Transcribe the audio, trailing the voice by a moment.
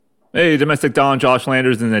Hey, Domestic Don, Josh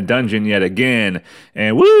Landers in the dungeon yet again.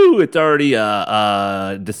 And woo, it's already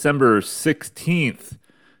December 16th.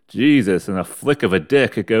 Jesus, in a flick of a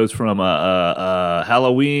dick, it goes from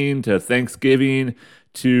Halloween to Thanksgiving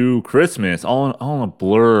to Christmas, all in a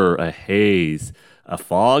blur, a haze, a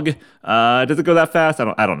fog. Does it go that fast?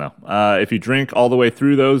 I don't know. If you drink all the way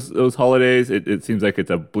through those holidays, it seems like it's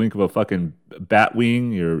a blink of a fucking bat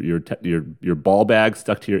wing, your ball bag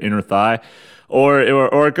stuck to your inner thigh, or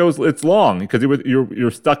it's long because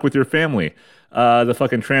you're stuck with your family. The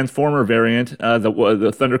fucking Transformer variant,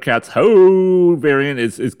 the Thundercats Ho variant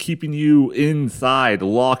is keeping you inside,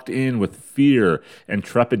 locked in with fear and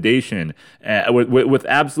trepidation, with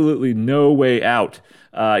absolutely no way out.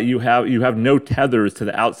 You have no tethers to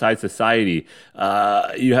the outside society.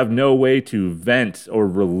 You have no way to vent or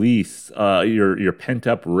release your pent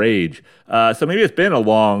up rage. So maybe it's been a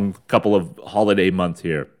long couple of holiday months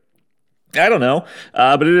here. I don't know,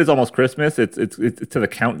 but it is almost Christmas. It's to the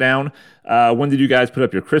countdown. When did you guys put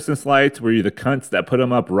up your Christmas lights? Were you the cunts that put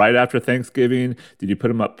them up right after Thanksgiving? Did you put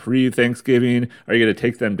them up pre-Thanksgiving? Are you going to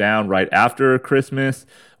take them down right after Christmas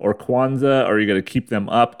or Kwanzaa? Or are you going to keep them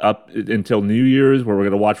up until New Year's, where we're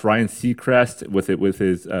going to watch Ryan Seacrest with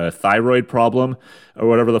his thyroid problem or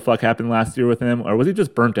whatever the fuck happened last year with him? Or was he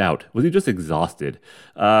just burnt out? Was he just exhausted?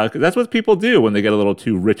 'Cause that's what people do when they get a little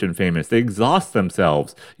too rich and famous. They exhaust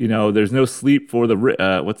themselves. You know, there's no sleep for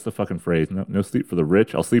the what's the fucking phrase? No sleep for the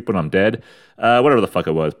rich. I'll sleep when I'm dead. Whatever the fuck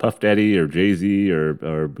it was, Puff Daddy or Jay-Z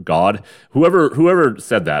or God, whoever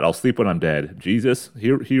said that. I'll sleep when I'm dead. Jesus,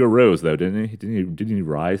 he arose though, didn't he? Didn't he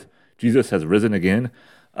rise? Jesus has risen again.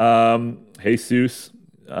 Jesus,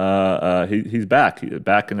 he's back. He's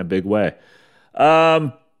back in a big way.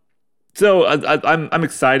 So I'm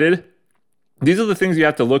excited. These are the things you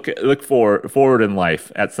have to look forward in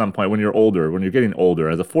life at some point when you're older, when you're getting older.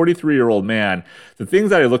 As a 43-year-old man, the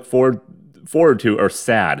things that I look forward to are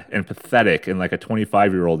sad and pathetic in like a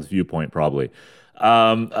 25-year-old's viewpoint, probably.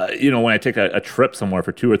 When I take a trip somewhere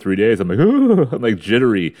for 2 or 3 days, I'm like, ooh, I'm like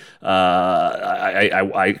jittery.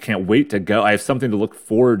 I can't wait to go. I have something to look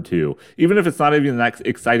forward to, even if it's not even that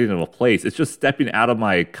exciting of a place. It's just stepping out of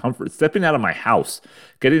my comfort, stepping out of my house,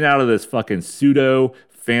 getting out of this fucking pseudo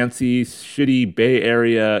fancy, shitty Bay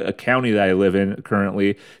Area county that I live in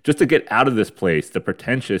currently, just to get out of this place, the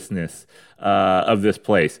pretentiousness of this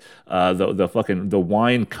place, the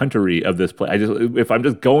wine country of this place. If I'm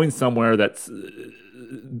just going somewhere that's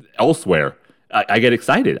elsewhere, I get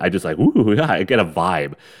excited. I just like, ooh, yeah, I get a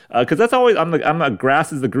vibe. Because that's always, I'm a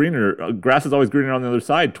grass is always greener on the other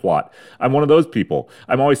side twat. I'm one of those people.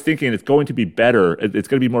 I'm always thinking it's going to be better. It's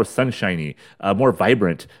going to be more sunshiny, more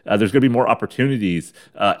vibrant. There's going to be more opportunities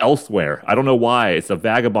elsewhere. I don't know why. It's a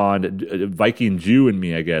vagabond Viking Jew in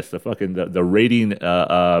me, I guess. The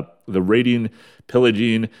raiding,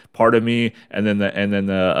 pillaging part of me, and then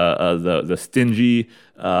the stingy,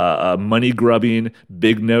 money grubbing,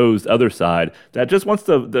 big nosed other side that just wants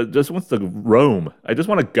to roam. I just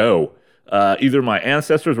want to go. Either my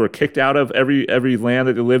ancestors were kicked out of every land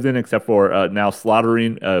that they lived in, except for now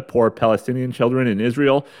slaughtering poor Palestinian children in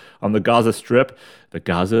Israel on the Gaza Strip. The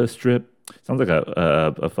Gaza Strip sounds like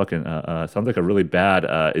sounds like a really bad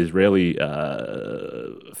Israeli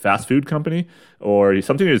fast food company or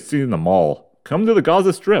something you'd see in the mall. Come to the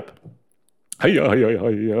Gaza Strip. Hiya, hiya,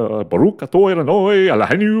 hiya, Baruch atoi Adonai,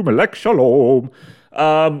 Eloheinu melech shalom.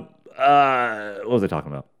 What was I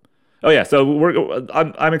talking about? Oh yeah, so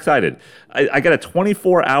I'm excited. I got a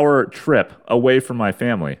 24-hour trip away from my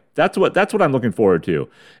family. That's what I'm looking forward to,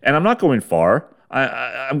 and I'm not going far.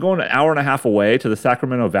 I'm going an hour and a half away to the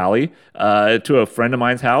Sacramento Valley, to a friend of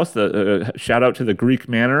mine's house. Shout out to the Greek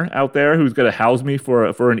Manor out there, who's going to house me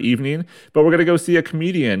for an evening. But we're going to go see a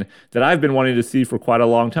comedian that I've been wanting to see for quite a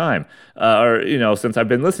long time, since I've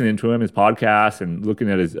been listening to him, his podcast, and looking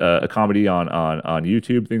at his comedy on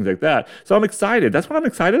YouTube, things like that. So I'm excited. That's what I'm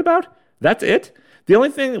excited about. That's it. The only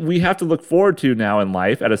thing we have to look forward to now in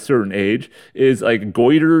life at a certain age is like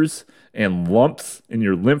goiters and lumps in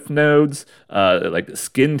your lymph nodes, like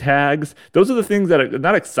skin tags. Those are the things that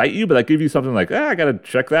not excite you, but that give you something like, I got to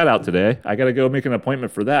check that out today. I got to go make an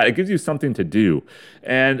appointment for that. It gives you something to do.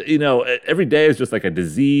 And, every day is just like a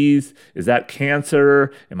disease. Is that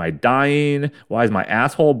cancer? Am I dying? Why is my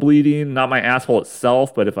asshole bleeding? Not my asshole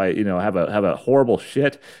itself, but if I, have a horrible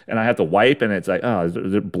shit and I have to wipe and it's like, is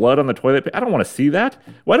there blood on the toilet? I don't want to see that.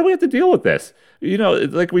 Why do we have to deal with this?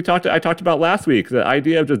 Like I talked about last week, the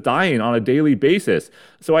idea of just dying bleeding on a daily basis.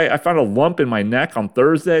 So I found a lump in my neck on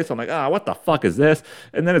Thursday. So I'm like, what the fuck is this?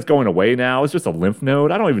 And then it's going away now. It's just a lymph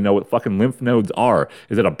node. I don't even know what fucking lymph nodes are.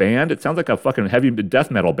 Is it a band? It sounds like a fucking heavy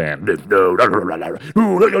death metal band. Lymph node.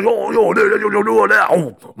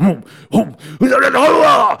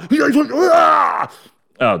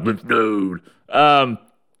 Lymph node.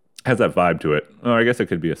 Has that vibe to it. Or I guess it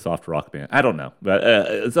could be a soft rock band. I don't know.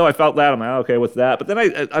 But so I felt that. I'm like, okay, what's that? But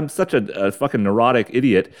then I'm such a fucking neurotic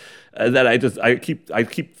idiot that I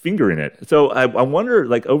keep fingering it. So I wonder,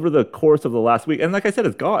 like, over the course of the last week, and like I said,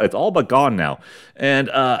 it's gone. It's all but gone now.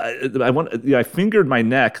 And I fingered my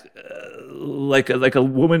neck. Like a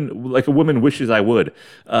woman wishes I would.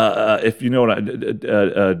 If you know what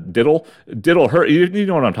diddle her. You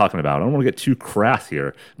know what I'm talking about. I don't want to get too crass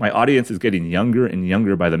here. My audience is getting younger and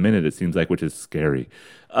younger by the minute, it seems like, which is scary.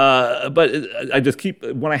 But I just keep,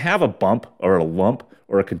 when I have a bump or a lump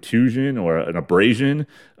or a contusion or an abrasion,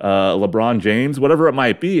 LeBron James, whatever it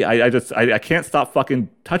might be, I can't stop fucking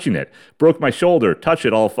touching it. Broke my shoulder, touch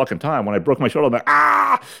it all fucking time. When I broke my shoulder, I'm like,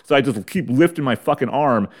 ah! So I just keep lifting my fucking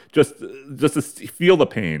arm just to feel the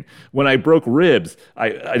pain. When I broke ribs, I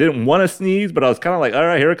didn't want to sneeze, but I was kind of like, all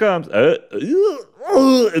right, here it comes. And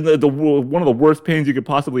one of the worst pains you could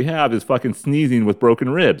possibly have is fucking sneezing with broken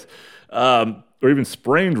ribs, or even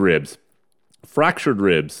sprained ribs. Fractured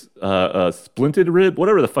ribs, splinted rib,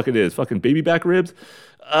 whatever the fuck it is, fucking baby back ribs.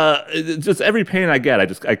 Just every pain I get,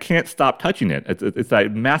 I can't stop touching it. It's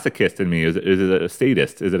like masochist in me. Is it a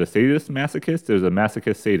sadist? Is it a sadist masochist? There's a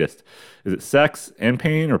masochist sadist. Is it sex and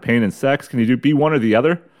pain or pain and sex? Can you be one or the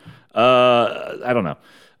other? I don't know.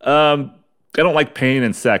 I don't like pain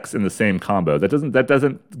and sex in the same combo. That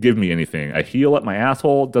doesn't give me anything. I heal up my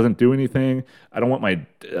asshole. Doesn't do anything. I don't want my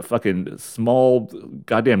fucking small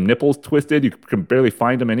goddamn nipples twisted. You can barely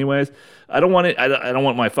find them anyways. I don't want it. I don't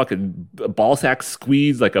want my fucking ball sack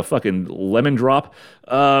squeezed like a fucking lemon drop.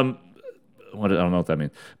 I don't know what that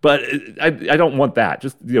means, but I don't want that.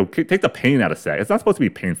 Just take the pain out of sex. It's not supposed to be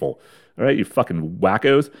painful. All right, you fucking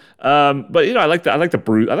wackos. But I like the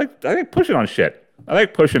bruise. I like pushing on shit. I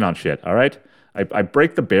like pushing on shit, all right? I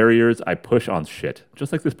break the barriers. I push on shit,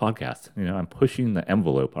 just like this podcast. I'm pushing the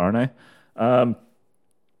envelope, aren't I?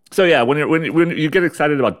 So yeah, when you get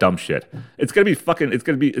excited about dumb shit, it's gonna be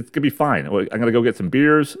fine. I'm gonna go get some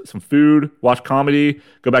beers, some food, watch comedy,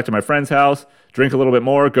 go back to my friend's house, drink a little bit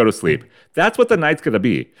more, go to sleep. That's what the night's gonna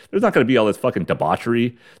be. There's not gonna be all this fucking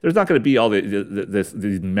debauchery. There's not gonna be all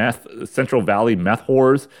these meth, Central Valley meth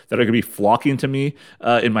whores that are gonna be flocking to me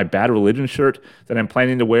in my Bad Religion shirt that I'm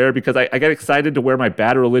planning to wear, because I get excited to wear my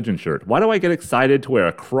Bad Religion shirt. Why do I get excited to wear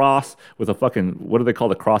a cross with a fucking, what do they call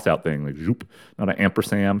the cross out thing? Like zoop, not an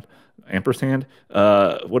ampersand.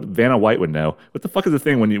 What Vanna White would know. What the fuck is the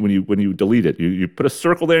thing when you delete it? You put a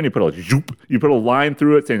circle there and you put a zoop, you put a line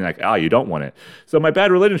through it saying like, you don't want it. So my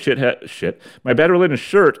Bad Religion my Bad Religion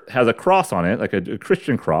shirt has a cross on it, like a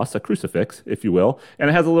Christian cross, a crucifix, if you will, and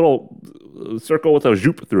it has a little circle with a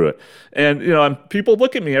zoop through it. And people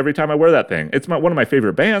look at me every time I wear that thing. It's one of my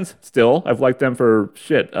favorite bands still. I've liked them for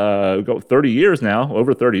 30 years now,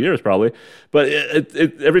 over 30 years probably. But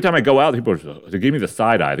every time I go out, they give me the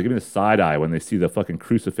side eye. They give me the side eye when they see the fucking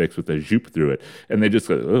crucifix with the zoop through it, and they just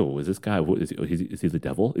go, "Oh, is this guy? Is he the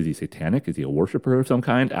devil? Is he satanic? Is he a worshiper of some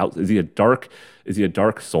kind? Is he a dark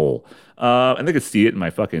soul?" And they could see it in my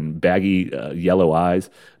fucking baggy yellow eyes.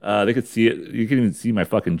 They could see it. You can even see my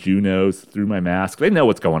fucking Jew nose through my mask. They know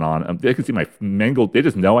what's going on. They can see my mangled. They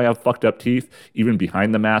just know I have fucked up teeth, even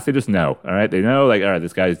behind the mask. They just know. All right, they know. Like, all right,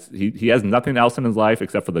 this guy's he has nothing else in his life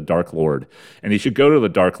except for the Dark Lord, and he should go to the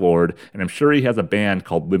Dark Lord. And I'm sure he has a band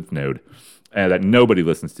called Lymph Node. That nobody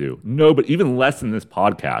listens to. Nobody, even less than this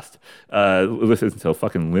podcast, listens to a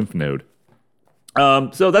fucking Lymph Node.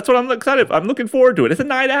 So that's what I'm excited. I'm looking forward to it. It's a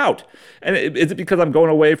night out. And is it because I'm going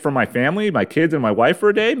away from my family, my kids, and my wife for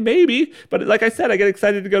a day? Maybe. But like I said, I get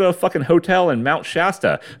excited to go to a fucking hotel in Mount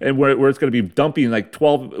Shasta, and where it's going to be dumping like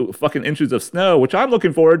 12 fucking inches of snow, which I'm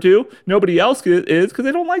looking forward to. Nobody else is, because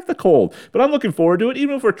they don't like the cold. But I'm looking forward to it.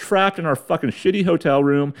 Even if we're trapped in our fucking shitty hotel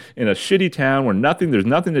room in a shitty town where there's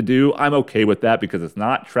nothing to do, I'm okay with that, because it's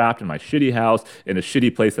not trapped in my shitty house in a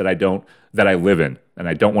shitty place that I live in and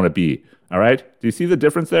I don't want to be. All right? Do you see the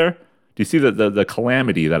difference there? Do you see the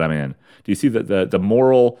calamity that I'm in? Do you see the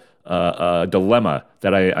moral dilemma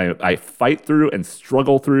that I fight through and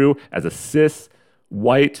struggle through as a cis,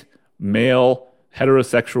 white, male,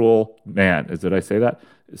 heterosexual man? Did I say that?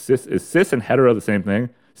 Is cis and hetero the same thing?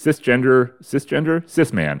 Cisgender,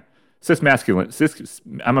 cis man, cis masculine,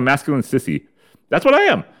 I'm a masculine sissy. That's what I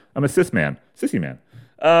am. I'm a cis man, sissy man.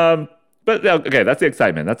 But okay, that's the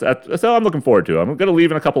excitement. So I'm looking forward to it. I'm going to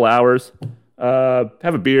leave in a couple hours.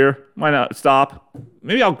 have a beer. Why not stop?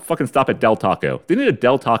 Maybe I'll fucking stop at Del Taco. They need a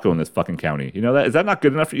Del Taco in this fucking county. You know that? Is that not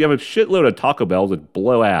good enough? You have a shitload of Taco Bells that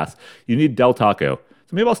blow ass. You need Del Taco.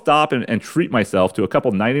 So maybe I'll stop and treat myself to a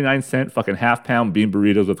couple 99-cent fucking half-pound bean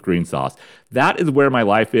burritos with green sauce. That is where my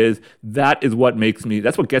life is. That is what makes me,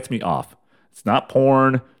 that's what gets me off. It's not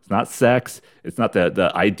porn. It's not sex. It's not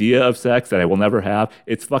the idea of sex that I will never have.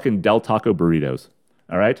 It's fucking Del Taco burritos.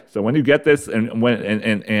 All right? So when you get this and when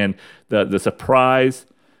and the surprise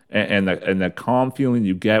and the calm feeling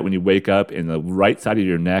you get when you wake up and the right side of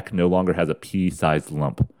your neck no longer has a pea-sized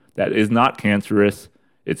lump. That is not cancerous.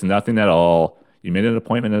 It's nothing at all. You made an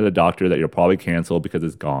appointment at a doctor that you'll probably cancel because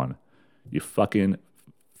it's gone. You fucking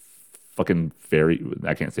fairy.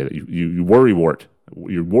 I can't say that. You worry wart.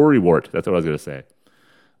 You worry wart. That's what I was going to say.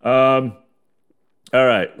 All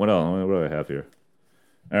right. What else? What do I have here?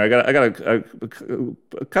 All right, I got a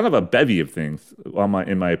kind of a bevy of things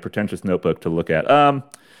in my pretentious notebook to look at.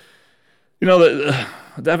 You know,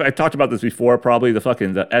 I talked about this before. Probably the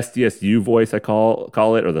SDSU voice I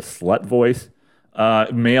call it, or the slut voice.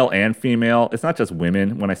 Male and female. It's not just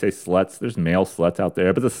women. When I say sluts, there's male sluts out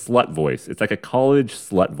there, but the slut voice. It's like a college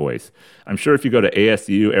slut voice. I'm sure if you go to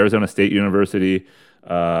ASU, Arizona State University,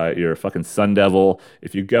 you're a fucking Sun Devil.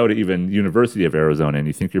 If you go to even University of Arizona and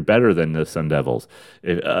you think you're better than the Sun Devils,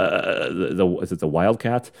 is it the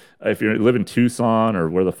Wildcats? If you live in Tucson or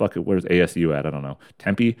where's ASU at? I don't know.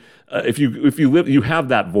 Tempe. If you live, you have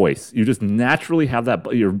that voice. You just naturally have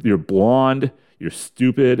that. You're blonde. You're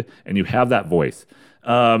stupid, and you have that voice.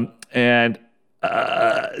 The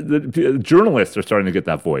journalists are starting to get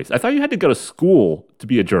that voice. I thought you had to go to school to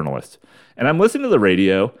be a journalist. And I'm listening to the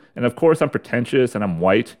radio, and of course I'm pretentious, and I'm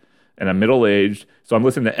white, and I'm middle-aged, so I'm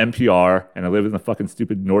listening to NPR, and I live in the fucking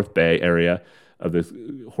stupid North Bay area of this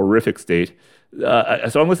horrific state.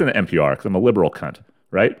 So I'm listening to NPR because I'm a liberal cunt,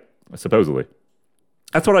 right? Supposedly.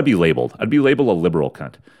 That's what I'd be labeled. I'd be labeled a liberal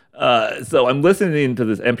cunt. So I'm listening to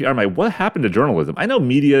this NPR. I'm like, what happened to journalism? I know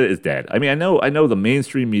media is dead. I mean, I know the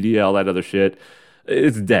mainstream media, all that other shit.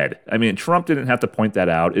 It's dead. I mean, Trump didn't have to point that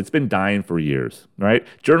out. It's been dying for years, right?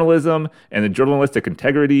 Journalism and the journalistic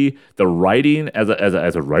integrity, the writing as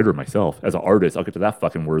a writer myself, as an artist. I'll get to that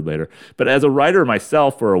fucking word later. But as a writer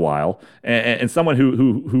myself for a while, and someone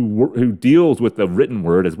who deals with the written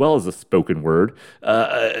word as well as the spoken word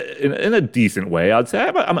in a decent way, I'd say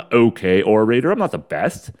I'm an okay orator. I'm not the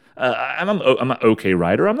best. I'm an okay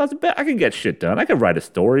writer. I'm not the best. I can get shit done. I can write a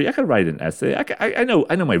story. I can write an essay. I know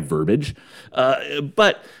my verbiage.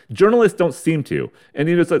 But journalists don't seem to, and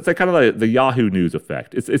it's like kind of like the Yahoo News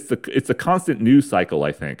effect. It's the constant news cycle.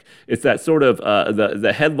 I think it's that sort of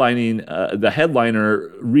the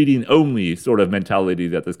headliner reading only sort of mentality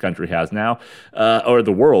that this country has now, or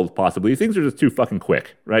the world possibly. Things are just too fucking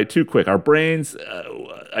quick, right? Too quick. Our brains.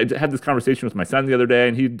 I had this conversation with my son the other day,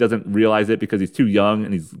 and he doesn't realize it because he's too young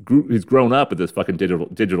and he's grown up with this fucking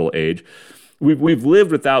digital age. We've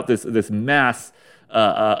lived without this mass.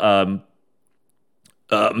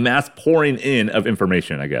 Mass pouring in of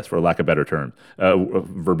information, I guess, for lack of better term,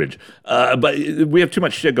 verbiage. But we have too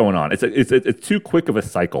much shit going on. It's too quick of a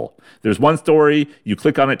cycle. There's one story, you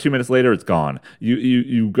click on it 2 minutes later, it's gone.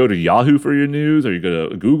 You go to Yahoo for your news, or you go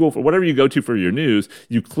to Google for whatever you go to for your news.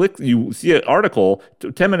 You see an article,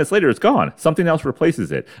 10 minutes later, it's gone. Something else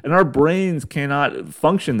replaces it. And our brains cannot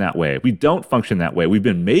function that way. We don't function that way. We've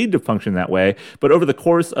been made to function that way. But over the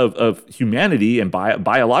course of humanity and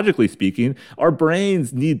biologically speaking, our brains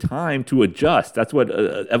need time to adjust. That's what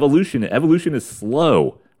evolution is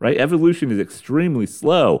slow, right? Evolution is extremely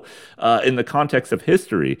slow in the context of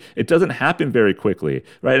history. It doesn't happen very quickly,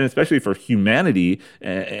 right? And especially for humanity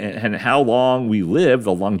and how long we live,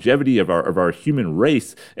 the longevity of our human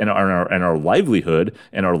race and our livelihood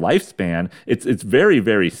and our lifespan, it's very,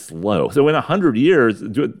 very slow. So in 100 years,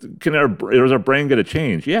 is our brain going to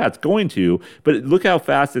change? Yeah, it's going to, but look how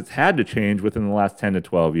fast it's had to change within the last 10 to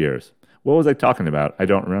 12 years. What was I talking about? I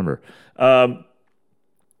don't remember.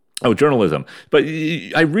 Journalism. But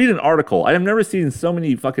I read an article. I have never seen so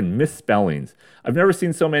many fucking misspellings. I've never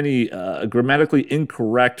seen so many grammatically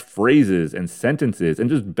incorrect phrases and sentences and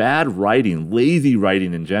just bad writing, lazy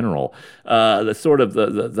writing in general. The sort of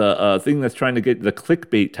the thing that's trying to get the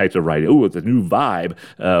clickbait types of writing. Oh, it's a new vibe.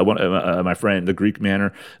 My friend, the Greek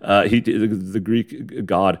manner, the Greek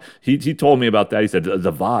god, he told me about that. He said,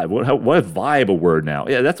 the vibe. What is vibe a word now?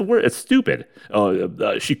 Yeah, that's a word. It's stupid.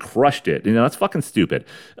 She crushed it. That's fucking stupid.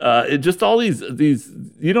 Just all these,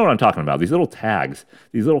 you know what I'm talking about, these little tags,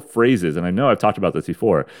 these little phrases, and I know I've talked about this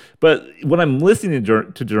before, but when I'm listening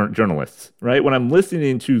to journalists, right, when I'm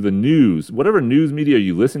listening to the news, whatever news media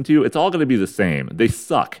you listen to, it's all going to be the same. They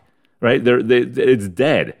suck, right? It's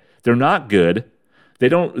dead. They're not good. They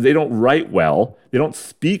don't write well. They don't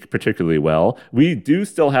speak particularly well. We do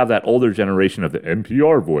still have that older generation of the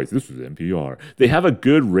NPR voice. This is NPR. They have a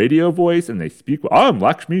good radio voice and they speak well. I'm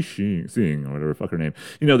Lakshmi Singh, or whatever fuck her name.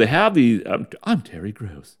 They have these. I'm Terry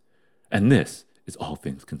Gross, and this is All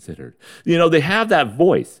Things Considered. They have that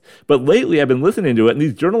voice. But lately I've been listening to it, and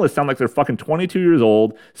these journalists sound like they're fucking 22 years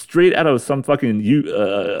old, straight out of some fucking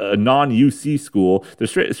non-UC school. They're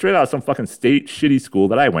straight out of some fucking state shitty school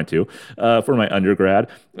that I went to for my undergrad.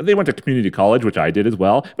 They went to community college, which I did as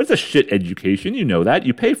well. But it's a shit education. You know that.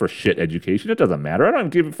 You pay for shit education. It doesn't matter. I don't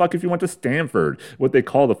give a fuck if you went to Stanford, what they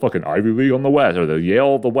call the fucking Ivy League on the West, or the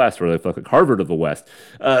Yale of the West, or the fucking Harvard of the West.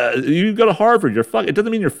 You go to Harvard, it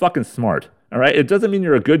doesn't mean you're fucking smart. All right? It doesn't mean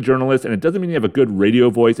you're a good journalist, and it doesn't mean you have a good radio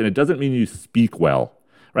voice, and it doesn't mean you speak well.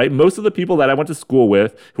 Right? Most of the people that I went to school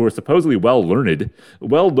with who are supposedly well-learned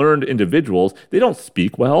individuals, they don't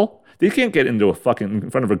speak well. They can't get into in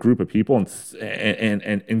front of a group of people and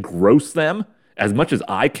engross them as much as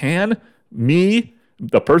I can. Me,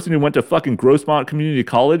 the person who went to fucking Grossmont Community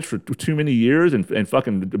College for too many years and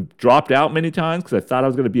fucking dropped out many times because I thought I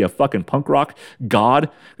was going to be a fucking punk rock god.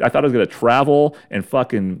 I thought I was going to travel and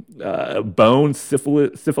fucking bone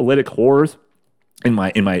syphilitic whores in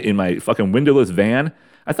my fucking windowless van.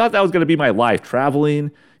 I thought that was going to be my life, traveling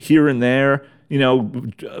here and there,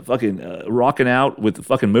 fucking rocking out with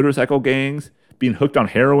fucking motorcycle gangs, being hooked on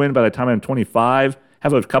heroin by the time I'm 25.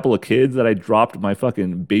 Have a couple of kids that I dropped my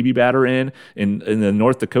fucking baby batter in the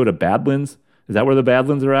North Dakota Badlands. Is that where the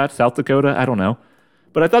Badlands are at? South Dakota? I don't know.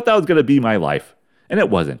 But I thought that was going to be my life. And it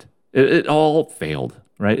wasn't. It all failed,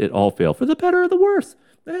 right? It all failed. For the better or the worse.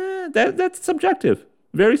 That's subjective.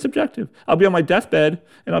 Very subjective. I'll be on my deathbed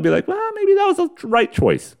and I'll be like, well, maybe that was the right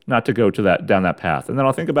choice not to go down that path. And then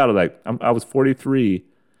I'll think about it like I was 43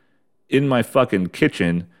 in my fucking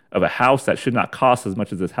kitchen of a house that should not cost as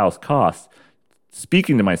much as this house costs,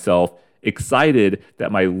 speaking to myself, excited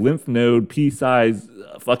that my lymph node pea-size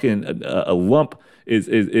fucking a lump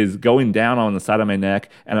is going down on the side of my neck,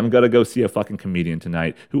 and I'm going to go see a fucking comedian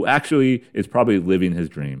tonight who actually is probably living his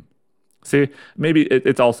dream. See, maybe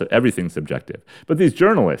it's also everything's subjective. But these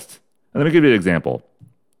journalists, and let me give you an example.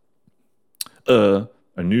 The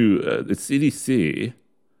CDC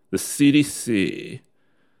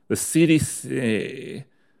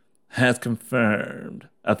has confirmed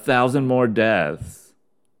 1,000 more deaths.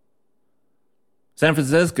 San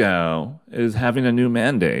Francisco is having a new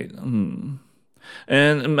mandate. And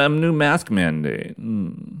a new mask mandate.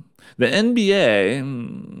 The NBA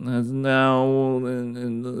is now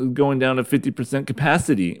going down to 50%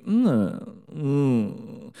 capacity.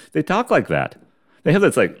 They talk like that. They have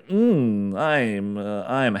this like,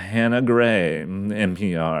 I'm Hannah Gray,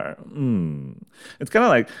 NPR. It's kind of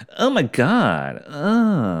like, oh my God.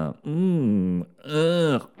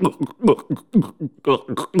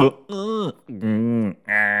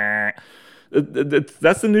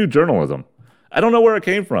 That's the new journalism. I don't know where it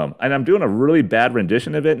came from, and I'm doing a really bad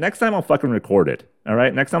rendition of it. Next time I'll fucking record it, all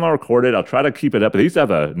right? Next time I'll record it, I'll try to keep it up. They used to have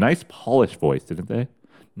a nice polished voice, didn't they?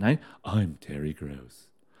 I'm Terry Gross.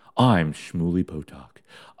 I'm Shmuley Potok.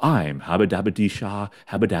 I'm Habadabadisha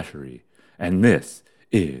Haberdashery. And this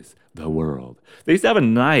is the world. They used to have a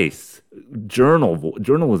nice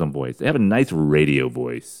journalism voice. They have a nice radio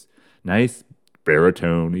voice. Nice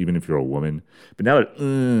baritone, even if you're a woman. But now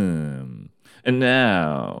And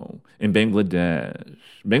now, in Bangladesh,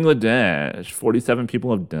 47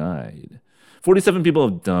 people have died. 47 people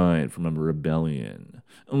have died from a rebellion.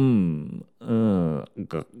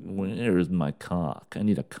 Where's my cock? I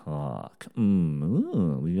need a cock.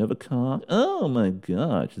 You have a cock? Oh my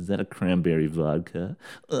gosh, is that a cranberry vodka?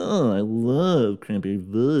 Oh, I love cranberry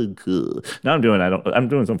vodka. Now I'm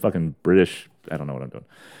doing some fucking British, I don't know what I'm doing.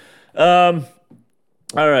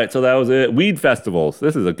 All right, so that was it. Weed festivals.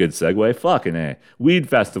 This is a good segue. Fucking A. Weed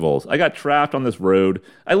festivals. I got trapped on this road.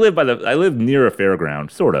 I live near a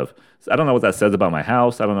fairground, sort of. I don't know what that says about my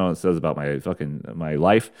house. I don't know what it says about my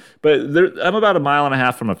life. But I'm about 1.5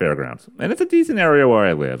 miles from a fairgrounds. And it's a decent area where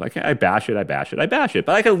I live. I bash it.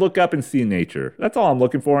 But I can look up and see nature. That's all I'm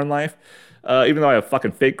looking for in life. Even though I have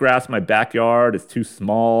fucking fake grass in my backyard, it's too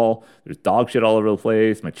small. There's dog shit all over the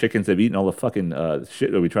place. My chickens have eaten all the fucking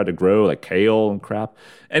shit that we tried to grow, like kale and crap.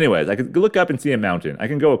 Anyways, I could look up and see a mountain. I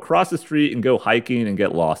can go across the street and go hiking and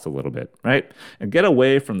get lost a little bit, right? And get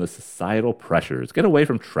away from the societal pressures. Get away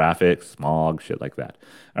from traffic. traffic, smog, shit like that.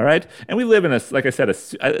 All right, and we live in a, like I said,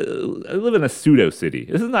 I live in a pseudo city.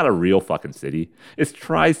 This is not a real fucking city. It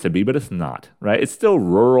tries to be, but it's not. Right? It's still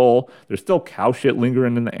rural. There's still cow shit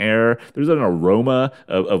lingering in the air. There's an aroma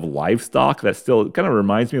of livestock that still kind of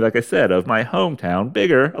reminds me, like I said, of my hometown.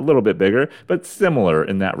 Bigger, a little bit bigger, but similar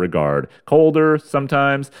in that regard. Colder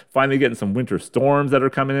sometimes. Finally getting some winter storms that are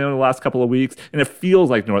coming in the last couple of weeks, and it feels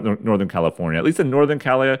like Northern California, at least in Northern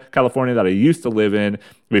California that I used to live in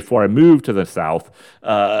before I moved to the south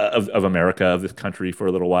of America, of this country for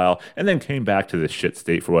a little while, and then came back to this shit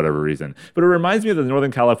state for whatever reason. But it reminds me of the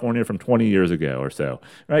Northern California from 20 years ago or so,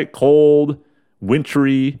 right? Cold,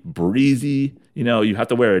 wintry, breezy. You know, you have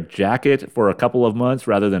to wear a jacket for a couple of months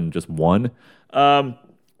rather than just one.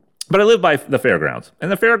 But I live by the fairgrounds, and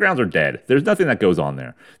the fairgrounds are dead. There's nothing that goes on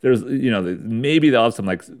there. There's, maybe they'll have some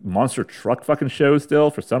like monster truck fucking shows still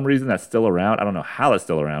for some reason that's still around. I don't know how that's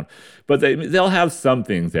still around, but they'll have some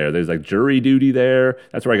things there. There's like jury duty there.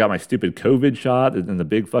 That's where I got my stupid COVID shot in the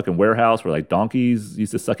big fucking warehouse where like donkeys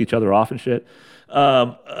used to suck each other off and shit.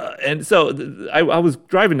 And so I was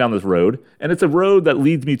driving down this road, and it's a road that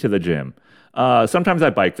leads me to the gym. Sometimes I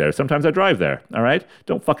bike there. Sometimes I drive there. All right?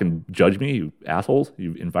 Don't fucking judge me, you assholes,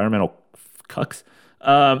 you environmental cucks.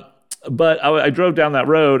 But I drove down that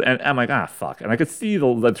road, and I'm like, fuck. And I could see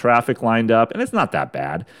the traffic lined up, and it's not that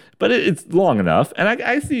bad, but it's long enough. And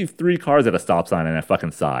I see 3 cars at a stop sign, and I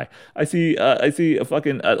fucking sigh. I see a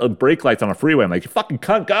fucking brake lights on a freeway. I'm like, you fucking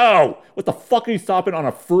cunt, go! What the fuck are you stopping on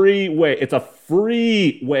a freeway? It's a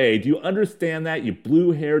freeway. Do you understand that, you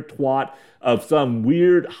blue-haired twat of some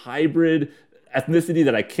weird hybrid ethnicity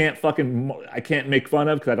that I can't make fun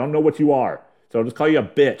of because I don't know what you are. So I'll just call you a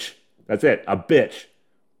bitch. That's it, a bitch.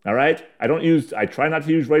 All right? I try not to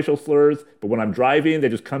use racial slurs, but when I'm driving, they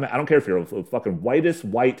just come. I don't care if you're the fucking whitest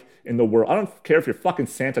white in the world. I don't care if you're fucking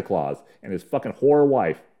Santa Claus and his fucking whore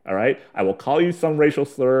wife. All right? I will call you some racial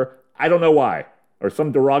slur. I don't know why. Or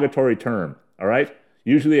some derogatory term. All right?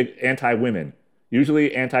 Usually anti-women.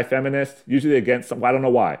 Usually anti-feminist. Usually against some. I don't know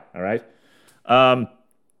why. All right?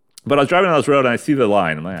 But I was driving on this road and I see the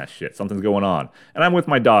line. I'm like, shit, something's going on. And I'm with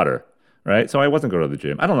my daughter, right? So I wasn't going to the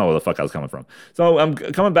gym. I don't know where the fuck I was coming from. So I'm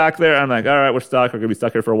coming back there. And I'm like, all right, we're stuck. We're going to be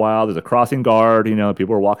stuck here for a while. There's a crossing guard.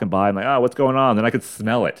 People are walking by. I'm like, what's going on? Then I could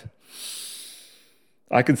smell it.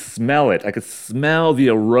 I could smell it. I could smell the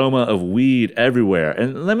aroma of weed everywhere.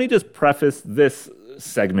 And let me just preface this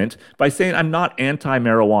segment by saying I'm not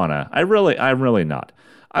anti-marijuana. I'm really not.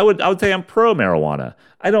 I would say I'm pro-marijuana.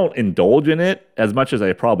 I don't indulge in it as much as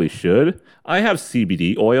I probably should. I have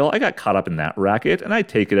CBD oil. I got caught up in that racket, and I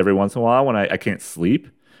take it every once in a while when I can't sleep,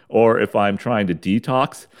 or if I'm trying to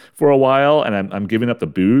detox for a while and I'm giving up the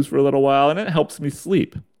booze for a little while, and it helps me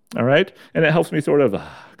sleep. All right, and it helps me sort of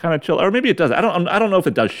kind of chill, or maybe it does. I don't know if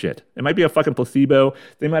it does shit. It might be a fucking placebo.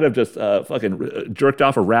 They might have just fucking jerked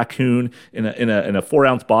off a raccoon in a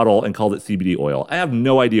 4-ounce bottle and called it CBD oil. I have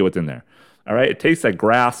no idea what's in there. All right, it tastes like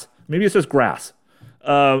grass. Maybe it's just grass.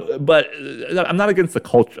 But I'm not against the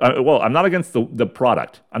culture. I'm not against the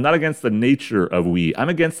product. I'm not against the nature of weed. I'm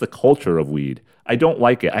against the culture of weed. I don't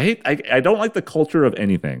like it. I don't like the culture of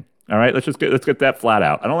anything. All right, let's get that flat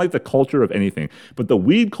out. I don't like the culture of anything. But the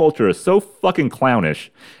weed culture is so fucking clownish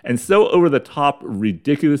and so over the top,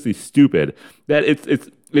 ridiculously stupid that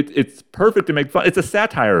it's perfect to make fun. It's a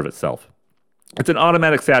satire of itself. It's an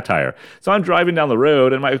automatic satire. So I'm driving down the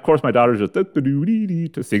road, and of course my daughter's just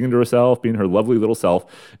singing to herself, being her lovely little self.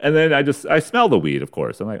 And then I smell the weed, of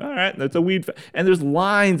course. I'm like, all right, that's a weed. And there's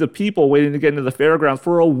lines of people waiting to get into the fairgrounds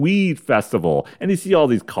for a weed festival. And you see all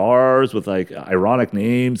these cars with like ironic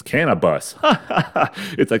names, Cannabis.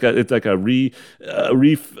 It's like a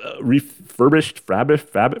refurbished,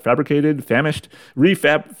 fabricated,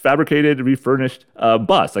 refurnished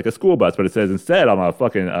bus, like a school bus. But it says instead on a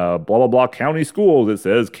fucking blah blah blah county schools, it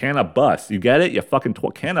says Cannabis. You get it? You fucking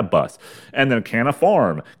Cannabis. And then Canna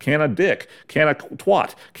Farm, Canna Dick, Canna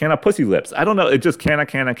Twat, Canna Pussy Lips. I don't know. It's just Canna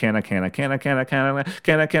Chameleon. Do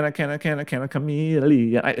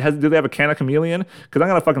they have a Canna Chameleon? Because I'm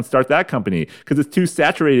gonna fucking start that company because it's too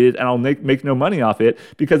saturated and I'll make no money off it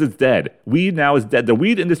because it's dead. Weed now is dead. The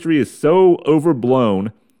weed industry is so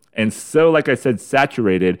overblown and so, like I said,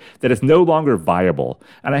 saturated that it's no longer viable.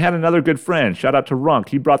 And I had another good friend, shout out to Runk.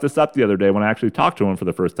 He brought this up the other day when I actually talked to him for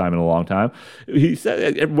the first time in a long time. He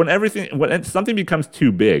said when something becomes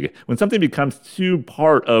too big, when something becomes too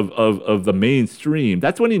part of the mainstream,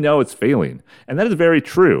 that's when you know it's failing. And that is very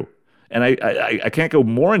true. And I can't go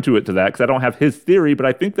more into it to that because I don't have his theory, but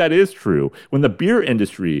I think that is true. When the beer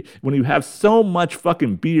industry, when you have so much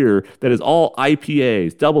fucking beer that is all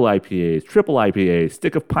IPAs, double IPAs, triple IPAs,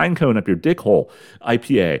 stick a pine cone up your dick hole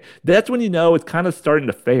IPA, that's when you know it's kind of starting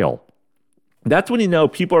to fail. That's when you know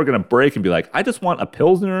people are going to break and be like, I just want a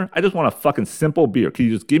Pilsner. I just want a fucking simple beer. Can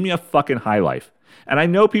you just give me a fucking High Life? And I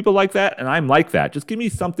know people like that, and I'm like that. Just give me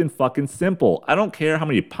something fucking simple. I don't care how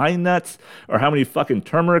many pine nuts or how many fucking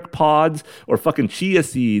turmeric pods or fucking chia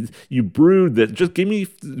seeds you brewed that. Just give me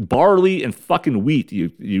barley and fucking wheat,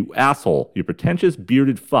 you asshole. You pretentious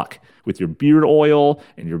bearded fuck with your beard oil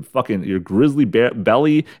and your grizzly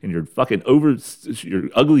belly and your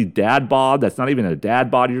ugly dad bod. That's not even a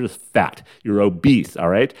dad bod. You're just fat. You're obese, all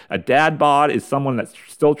right? A dad bod is someone that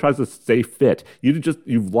still tries to stay fit.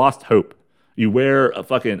 You've lost hope. You wear a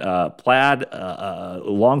fucking plaid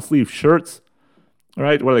long sleeve shirts, all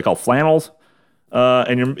right? What are they called? Flannels,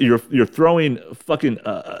 and you're throwing fucking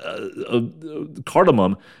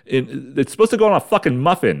cardamom in. It's supposed to go on a fucking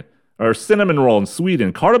muffin or cinnamon roll in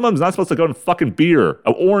Sweden. Cardamom's not supposed to go in fucking beer,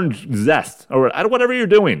 orange zest, or whatever you're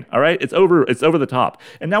doing. All right, it's over the top.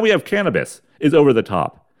 And now we have cannabis is over the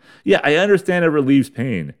top. Yeah, I understand it relieves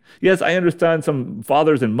pain. Yes, I understand some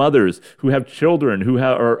fathers and mothers who have children who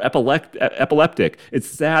are epileptic. It's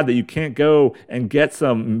sad that you can't go and get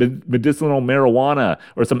some medicinal marijuana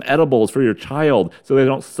or some edibles for your child so they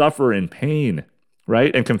don't suffer in pain,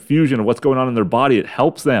 right? And confusion of what's going on in their body. It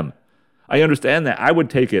helps them. I understand that. I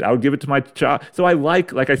would take it. I would give it to my child. So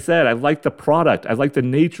like I said, I like the product. I like the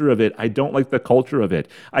nature of it. I don't like the culture of it.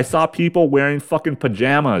 I saw people wearing fucking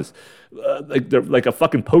pajamas, like they're like a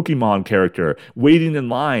fucking Pokemon character, waiting in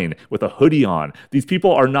line with a hoodie on. These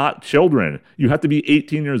people are not children. You have to be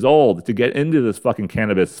 18 years old to get into this fucking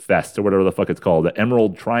cannabis fest or whatever the fuck it's called, the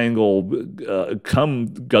Emerald Triangle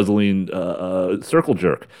cum guzzling circle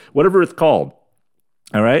jerk, whatever it's called.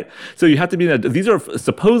 All right. So you have to be, these are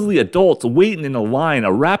supposedly adults waiting in a line, a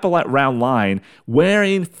wraparound line,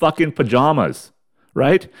 wearing fucking pajamas.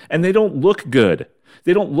 Right. And they don't look good.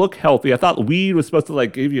 They don't look healthy. I thought weed was supposed to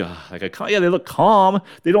like give you like a, yeah, they look calm.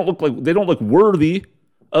 They don't look worthy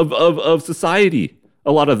of society.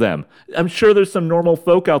 A lot of them. I'm sure there's some normal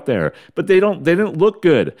folk out there, but they didn't look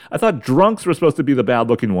good. I thought drunks were supposed to be the bad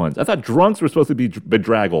looking ones. I thought drunks were supposed to be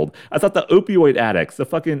bedraggled. I thought the opioid addicts, the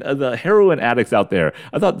fucking the heroin addicts out there.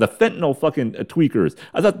 I thought the fentanyl fucking tweakers.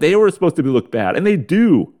 I thought they were supposed to look bad, and they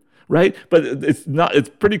do, right? But it's not. It's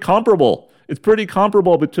pretty comparable. It's pretty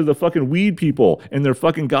comparable to the fucking weed people in their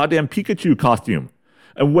fucking goddamn Pikachu costume.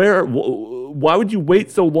 And why would you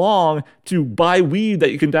wait so long to buy weed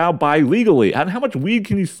that you can now buy legally? And how much weed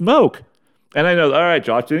can you smoke? And I know, all right,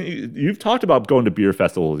 Josh, you've talked about going to beer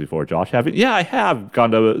festivals before, Josh, haven't you? Yeah, I have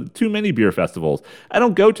gone to too many beer festivals. I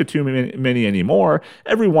don't go to too many anymore.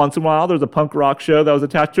 Every once in a while, there's a punk rock show that was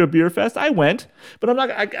attached to a beer fest. I went, but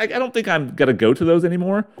I don't think I'm going to go to those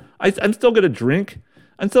anymore. I'm still going to drink.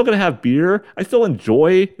 I'm still going to have beer. I still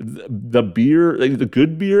enjoy the beer, like the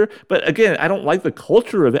good beer. But again, I don't like the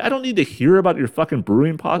culture of it. I don't need to hear about your fucking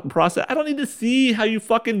brewing process. I don't need to see how you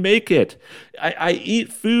fucking make it. I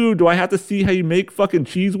eat food. Do I have to see how you make fucking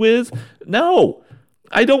Cheese Whiz? No,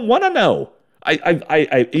 I don't want to know.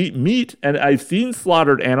 I eat meat, and I've seen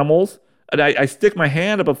slaughtered animals. And I stick my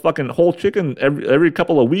hand up a fucking whole chicken every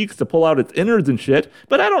couple of weeks to pull out its innards and shit.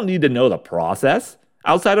 But I don't need to know the process.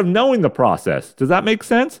 Outside of knowing the process. Does that make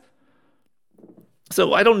sense?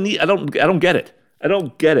 So I don't get it. I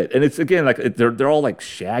don't get it. And it's again like they're all like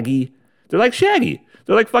Shaggy. They're like Shaggy.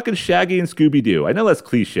 They're like fucking Shaggy and Scooby-Doo. I know that's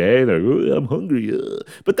cliche. They're like, I'm hungry.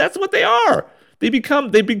 But that's what they are. They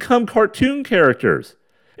become cartoon characters.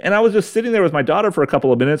 And I was just sitting there with my daughter for a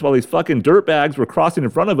couple of minutes while these fucking dirtbags were crossing in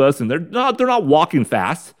front of us, and they're not walking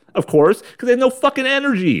fast, of course, because they have no fucking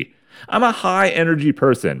energy. I'm a high energy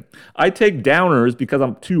person. I take downers because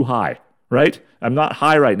I'm too high, right? I'm not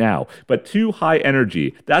high right now, but too high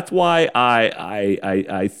energy. That's why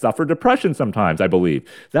I suffer depression sometimes, I believe.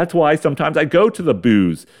 That's why sometimes I go to the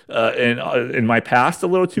booze in my past a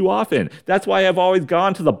little too often. That's why I've always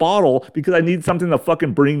gone to the bottle, because I need something to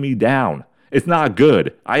fucking bring me down. It's not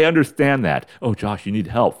good. I understand that. Oh, Josh, you need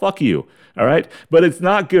help. Fuck you. All right? But it's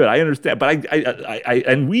not good. I understand. But I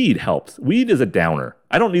and weed helps. Weed is a downer.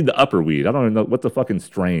 I don't need the upper weed. I don't even know what the fucking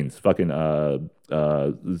strains. Fucking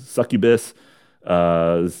succubus,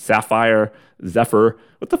 sapphire, zephyr.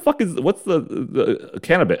 What's the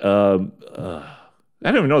cannabis? I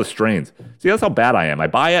don't even know the strains. See, that's how bad I am. I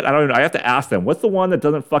buy it. I have to ask them, what's the one that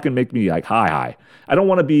doesn't fucking make me like high? I don't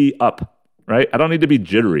want to be up, right? I don't need to be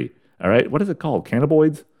jittery. All right, what is it called?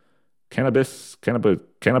 Cannabinoids? Cannabis? Cannabut?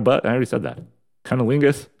 I already said that.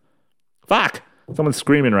 Cunnilingus? Fuck! Someone's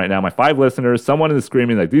screaming right now. My 5 listeners, someone is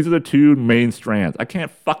screaming like, these are the 2 main strands. I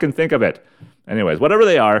can't fucking think of it. Anyways, whatever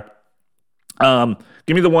they are,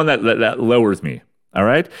 give me the one that lowers me. All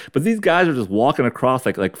right, but these guys are just walking across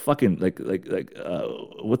like fucking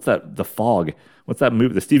what's that? The Fog. What's that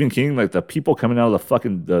movie? The Stephen King, like the people coming out of the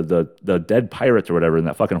fucking the dead pirates or whatever in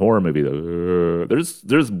that fucking horror movie.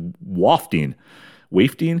 There's wafting.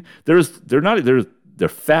 They're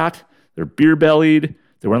fat. They're beer bellied.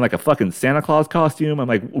 They're wearing like a fucking Santa Claus costume. I'm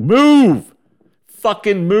like, move,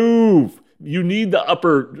 fucking move. You need the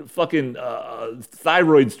upper fucking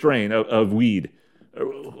thyroid strain of weed.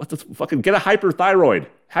 What the fucking, get a hyperthyroid,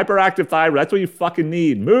 hyperactive thyroid. That's what you fucking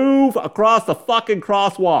need. Move across the fucking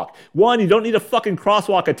crosswalk. One, you don't need a fucking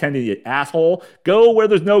crosswalk attendant, you asshole. Go where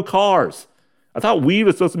there's no cars. I thought weed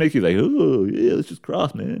was supposed to make you like, oh yeah, let's just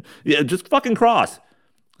cross, man. Yeah, just fucking cross.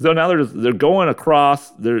 So now they're going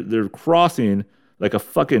across. They're crossing like a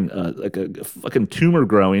fucking tumor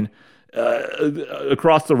growing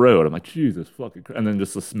across the road. I'm like, Jesus fucking Christ. And then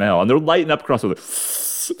just the smell, and they're lighting up across the road.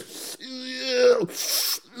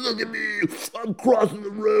 Look at me, I'm crossing the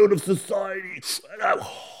road of society, and I'm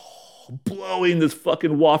blowing this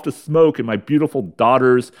fucking waft of smoke in my beautiful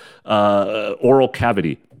daughter's oral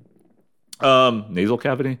cavity. Nasal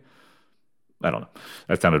cavity? I don't know.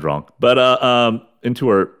 That sounded wrong. But into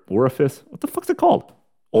her orifice. What the fuck's it called?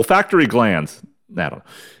 Olfactory glands. I don't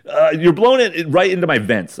know. You're blowing it right into my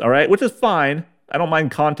vents, all right? Which is fine. I don't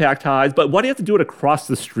mind contact highs, but why do you have to do it across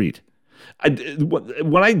the street?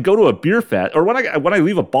 When I go to a beer fest, or when I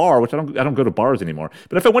leave a bar, which I don't go to bars anymore.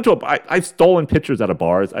 But if I went to I've stolen pictures out of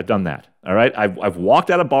bars. I've done that. All right. I've walked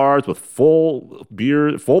out of bars with full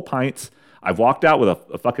beer, full pints. I've walked out with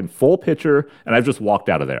a fucking full pitcher, and I've just walked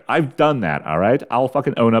out of there. I've done that. All right. I'll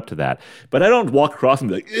fucking own up to that. But I don't walk across and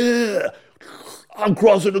be like, yeah, I'm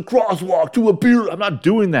crossing the crosswalk to a beer. I'm not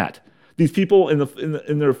doing that. These people in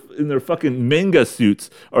their fucking manga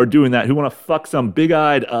suits are doing that. Who want to fuck some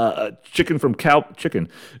big-eyed chick from Cowboy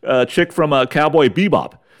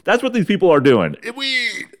Bebop? That's what these people are doing.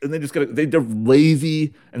 And they're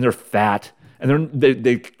lazy and they're fat and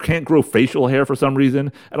they can't grow facial hair for some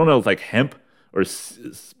reason. I don't know, it's like hemp or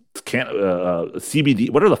CBD,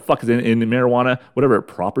 whatever the fuck is in marijuana, whatever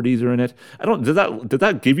properties are in it. Does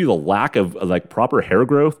that give you the lack of like proper hair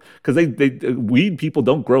growth? Because weed people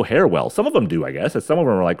don't grow hair well. Some of them do, I guess. Some of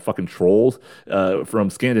them are like fucking trolls from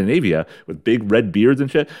Scandinavia with big red beards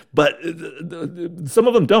and shit. But some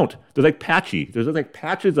of them don't. They're like patchy. There's like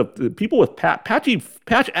patches of people with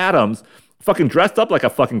Patch Adams, fucking dressed up like a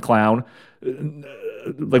fucking clown.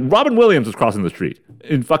 Like Robin Williams is crossing the street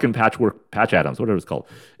in fucking Patch Adams, whatever it's called.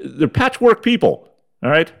 They're patchwork people, all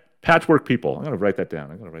right? Patchwork people. I'm going to write that down.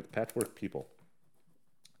 I'm going to write patchwork people.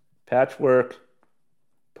 Patchwork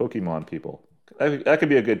Pokemon people. That could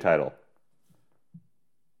be a good title.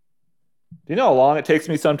 Do you know how long it takes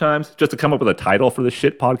me sometimes just to come up with a title for this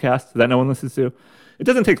shit podcast that no one listens to? It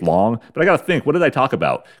doesn't take long, but I got to think, what did I talk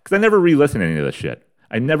about? Because I never re-listen to any of this shit.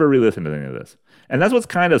 I never re-listen to any of this. And that's what's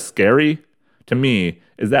kind of scary to me,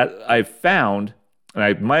 is that I've found, and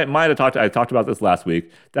I might have talked about this last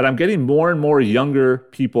week, that I'm getting more and more younger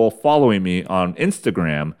people following me on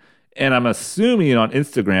Instagram, and I'm assuming on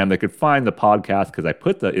Instagram they could find the podcast because I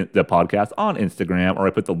put the podcast on Instagram, or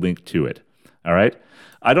I put the link to it. All right.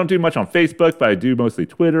 I don't do much on Facebook, but I do mostly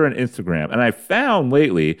Twitter and Instagram. And I found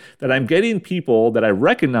lately that I'm getting people that I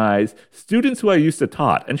recognize, students who I used to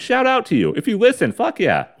taught. And shout out to you. If you listen, fuck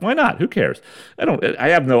yeah. Why not? Who cares?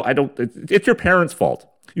 It's your parents' fault.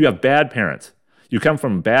 You have bad parents. You come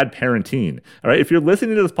from bad parenting. All right. If you're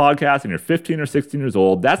listening to this podcast and you're 15 or 16 years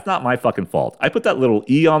old, that's not my fucking fault. I put that little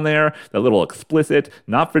E on there, that little explicit,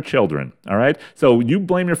 not for children. All right. So you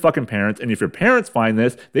blame your fucking parents. And if your parents find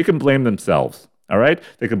this, they can blame themselves. All right?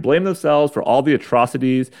 They can blame themselves for all the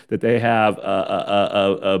atrocities that they have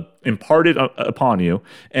imparted upon you,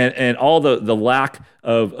 and all the lack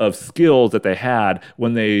of skills that they had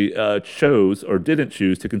when they chose or didn't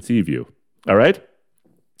choose to conceive you. All right?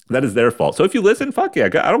 That is their fault. So if you listen, fuck yeah,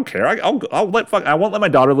 I don't care. I won't let my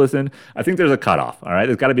daughter listen. I think there's a cutoff. All right?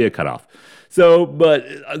 There's got to be a cutoff. So, but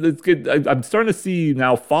it's good. I'm starting to see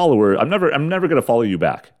now followers. I'm never going to follow you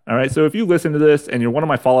back. All right. So if you listen to this and you're one of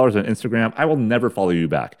my followers on Instagram, I will never follow you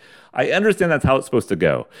back. I understand that's how it's supposed to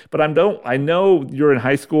go, but I know you're in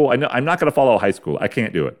high school. I know I'm not going to follow high school. I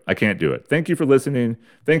can't do it. Thank you for listening.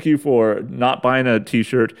 Thank you for not buying a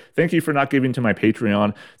t-shirt. Thank you for not giving to my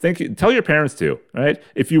Patreon. Thank you. Tell your parents to, right?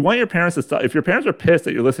 If you want your parents to stop, if your parents are pissed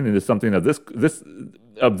that you're listening to something of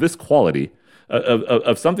this quality,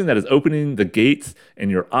 of something that is opening the gates in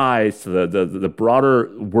your eyes to the broader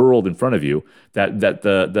world in front of you, that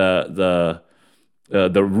the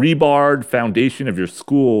the rebarred foundation of your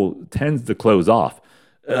school tends to close off,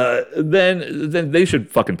 then they should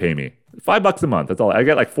fucking pay me. $5 a month. That's all. I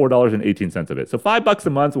get like $4.18 of it. So $5 a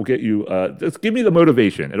month will get you, just give me the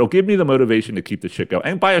motivation. It'll give me the motivation to keep the shit going.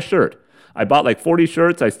 And buy a shirt. I bought like 40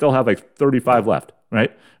 shirts. I still have like 35 left,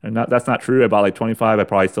 right? And that's not true. I bought like 25. I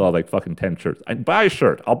probably still have like fucking 10 shirts. I buy a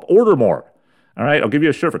shirt. I'll order more. All right, I'll give you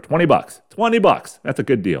a shirt for $20. $20. That's a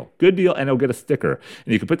good deal. Good deal, and it'll get a sticker.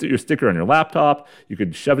 And you can put your sticker on your laptop. You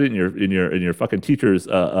could shove it in your fucking teacher's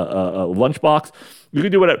lunchbox. You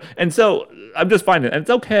can do whatever. And so I'm just finding, and it's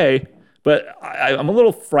okay, but I'm a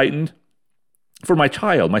little frightened for my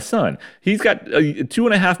child, my son. He's got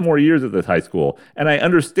 2.5 more years at this high school, and I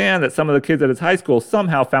understand that some of the kids at his high school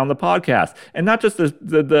somehow found the podcast, and not just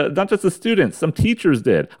the students. Some teachers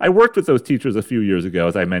did. I worked with those teachers a few years ago,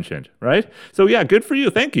 as I mentioned, right? So yeah, good for you.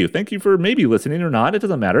 Thank you for maybe listening or not. It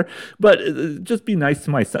doesn't matter, but just be nice to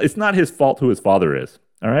my son. It's not his fault who his father is.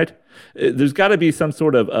 All right, there's got to be some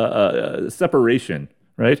sort of separation,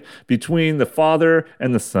 right, between the father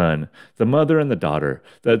and the son, the mother and the daughter,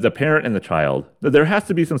 the parent and the child. There has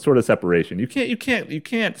to be some sort of separation. You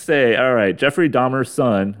can't say, all right, Jeffrey Dahmer's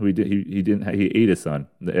son, who he ate his son.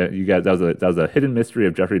 You guys, that was a hidden mystery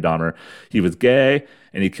of Jeffrey Dahmer. He was gay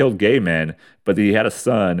and he killed gay men, but he had a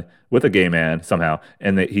son with a gay man somehow,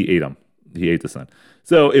 and he ate him. He ate the son.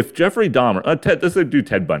 So if Jeffrey Dahmer, let's do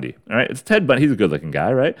Ted Bundy. All right, it's Ted Bundy. He's a good-looking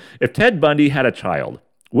guy, right? If Ted Bundy had a child,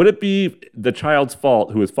 would it be the child's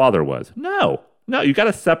fault who his father was? No. You got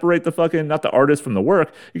to separate the fucking, not the artist from the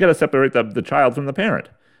work. You got to separate the child from the parent.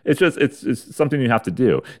 It's something you have to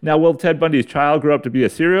do. Now, will Ted Bundy's child grow up to be a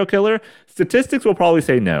serial killer? Statistics will probably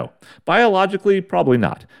say no. Biologically, probably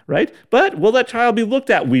not, right? But will that child be looked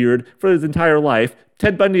at weird for his entire life?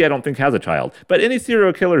 Ted Bundy, I don't think, has a child. But any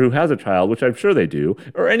serial killer who has a child, which I'm sure they do,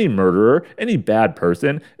 or any murderer, any bad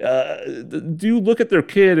person, do you look at their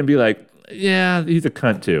kid and be like, yeah, he's a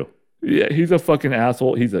cunt too. Yeah, he's a fucking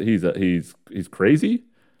asshole. He's crazy.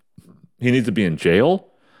 He needs to be in jail.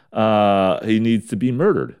 He needs to be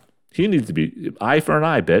murdered. He needs to be eye for an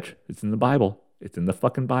eye, bitch. It's in the Bible. It's in the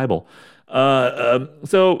fucking Bible.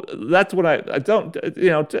 So that's what I don't,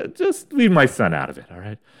 just leave my son out of it. All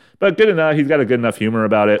right. But good enough. He's got a good enough humor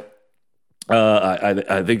about it.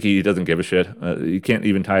 I think he doesn't give a shit. He can't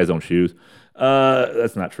even tie his own shoes.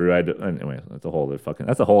 That's not true. Anyway, that's a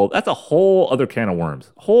whole other can of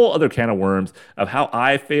worms. Whole other can of worms of how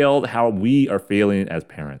I failed, how we are failing as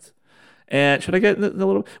parents. And should I get a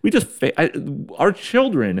little? Our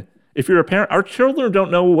children. If you're a parent, our children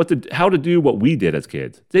don't know how to do what we did as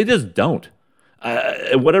kids. They just don't.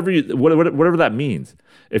 Whatever that means.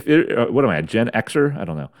 What am I, a Gen Xer? I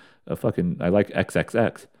don't know. I like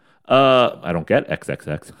XXX. I don't get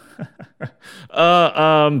XXX.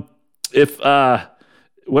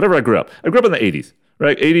 Whatever I grew up in the 80s,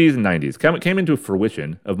 right? 80s and 90s. Came into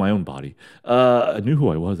fruition of my own body. I knew who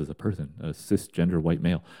I was as a person, a cisgender white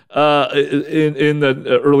male, in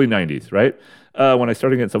the early 90s, right? When I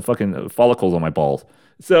started getting some fucking follicles on my balls.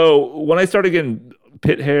 So when I started getting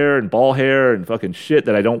pit hair and ball hair and fucking shit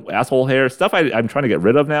that I don't, asshole hair, stuff I'm trying to get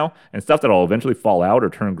rid of now, and stuff that I'll eventually fall out or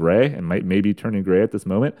turn gray, and maybe turning gray at this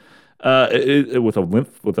moment, with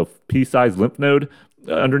a pea-sized lymph node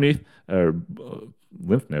underneath, or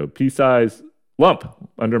lymph node, pea-sized lump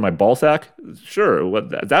under my ball sack. Sure,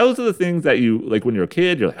 those are the things that you, like when you're a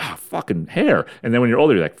kid, you're like, fucking hair. And then when you're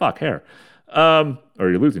older, you're like, fuck, hair. Or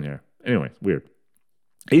you're losing hair. Anyway, it's weird.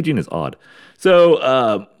 Aging is odd. So,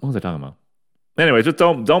 what was I talking about? Anyway, just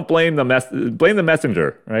don't blame blame the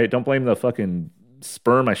messenger, right? Don't blame the fucking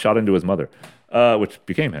sperm I shot into his mother, which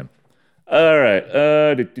became him. All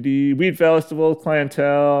right. Weed festival,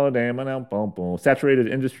 clientele, saturated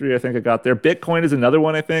industry, I think I got there. Bitcoin is another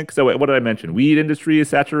one, I think. So what did I mention? Weed industry is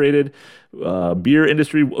saturated. Beer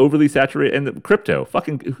industry, overly saturated. And crypto.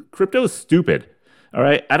 Crypto is stupid. All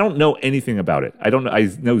right. I don't know anything about it. I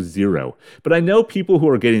know zero. But I know people who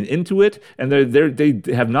are getting into it, and they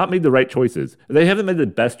have not made the right choices. They haven't made the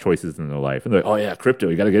best choices in their life. And they're like, oh yeah, crypto,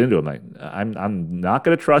 you got to get into it. I'm like, I'm not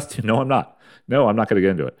going to trust you. No, I'm not. No, I'm not going to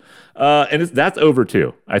get into it. And that's over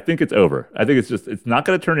too. I think it's over. I think it's not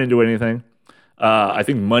going to turn into anything. I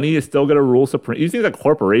think money is still going to rule supreme. You think that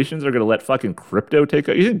corporations are going to let fucking crypto take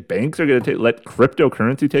over? You think banks are going to let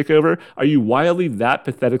cryptocurrency take over? Are you wildly that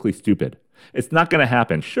pathetically stupid? It's not going to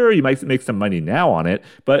happen. Sure, you might make some money now on it,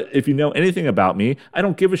 but if you know anything about me, I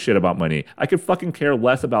don't give a shit about money. I could fucking care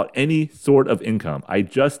less about any sort of income. I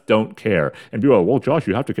just don't care. And people are, well, Josh,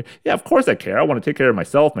 you have to care. Yeah, of course I care. I want to take care of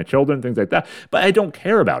myself, my children, things like that, but I don't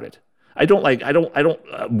care about it. I don't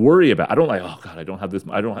worry about. I don't like. Oh God, I don't have this.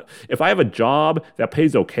 If I have a job that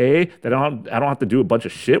pays okay, that I don't have to do a bunch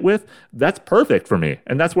of shit with. That's perfect for me,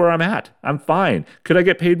 and that's where I'm at. I'm fine. Could I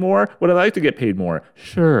get paid more? Would I like to get paid more?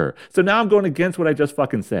 Sure. So now I'm going against what I just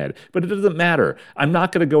fucking said, but it doesn't matter. I'm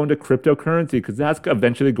not going to go into cryptocurrency because that's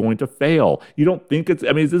eventually going to fail. You don't think it's?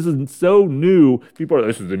 I mean, this is so new. People are.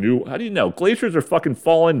 This is the new. How do you know? Glaciers are fucking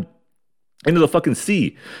falling into the fucking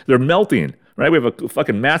sea. They're melting. Right? We have a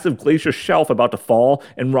fucking massive glacier shelf about to fall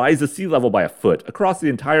and rise the sea level by a foot across the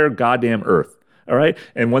entire goddamn earth. All right?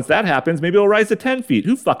 And once that happens, maybe it'll rise to 10 feet.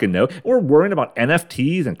 Who fucking knows? We're worrying about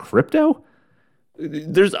NFTs and crypto?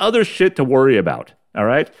 There's other shit to worry about. All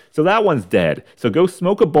right? So that one's dead. So go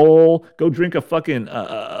smoke a bowl. Go drink a fucking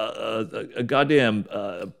a goddamn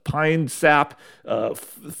pine sap,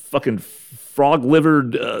 fucking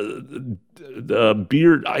frog-livered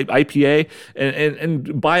beer IPA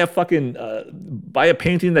and buy a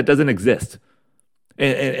painting that doesn't exist.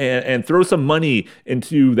 And throw some money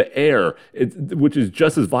into the air, which is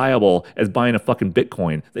just as viable as buying a fucking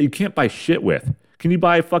Bitcoin that you can't buy shit with. Can you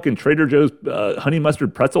buy fucking Trader Joe's honey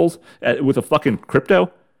mustard pretzels with a fucking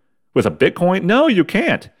crypto? With a Bitcoin? No, you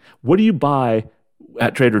can't. What do you buy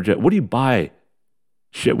at Trader Joe? What do you buy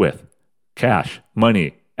shit with? Cash,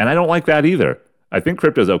 money. And I don't like that either. I think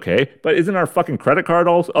crypto's okay, but isn't our fucking credit card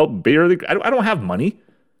also barely? I don't have money.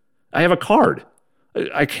 I have a card.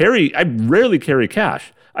 I rarely carry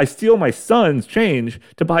cash. I steal my son's change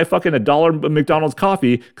to buy fucking $1 McDonald's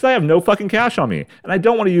coffee because I have no fucking cash on me. And I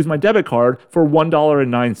don't want to use my debit card for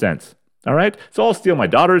 $1.09. All right? So I'll steal my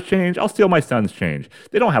daughter's change. I'll steal my son's change.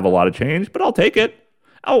 They don't have a lot of change, but I'll take it.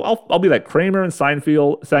 I'll be like Kramer and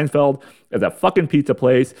Seinfeld at that fucking pizza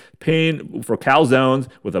place paying for calzones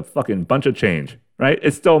with a fucking bunch of change, right?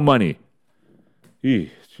 It's still money.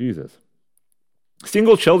 Jesus.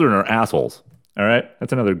 Single children are assholes. All right,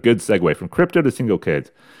 that's another good segue from crypto to single kids.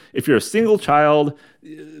 If you're a single child,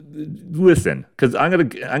 listen, because I'm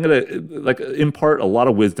gonna like impart a lot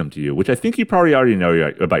of wisdom to you, which I think you probably already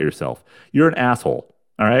know about yourself. You're an asshole.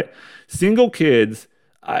 All right, single kids,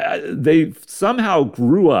 they somehow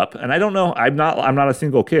grew up, and I don't know. I'm not a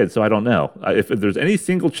single kid, so I don't know if there's any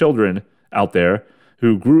single children out there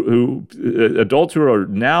adults who are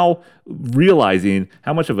now realizing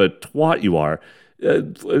how much of a twat you are.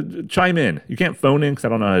 Chime in. You can't phone in because I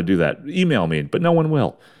don't know how to do that. Email me, but no one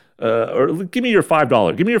will. Or give me your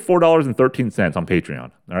 $5. Give me your $4.13 on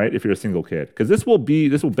Patreon. All right, if you're a single kid, because this will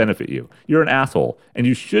benefit you. You're an asshole, and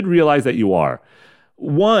you should realize that you are.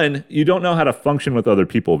 One, you don't know how to function with other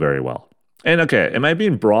people very well. And okay, am I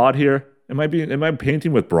being broad here? Am I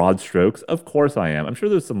painting with broad strokes? Of course I am. I'm sure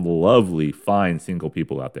there's some lovely, fine single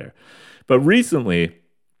people out there, but recently,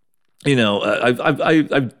 you know,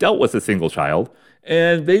 I've dealt with a single child.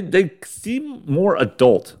 And they seem more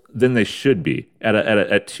adult than they should be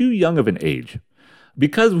at too young of an age.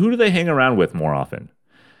 Because who do they hang around with more often?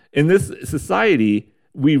 In this society,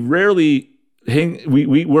 we rarely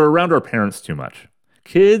we're around our parents too much.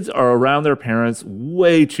 Kids are around their parents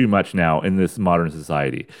way too much now in this modern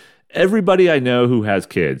society. Everybody I know who has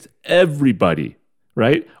kids, everybody,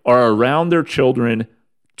 right, are around their children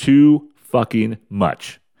too fucking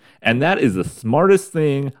much. And that is the smartest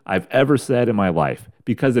thing I've ever said in my life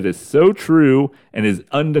because it is so true and is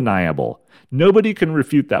undeniable. Nobody can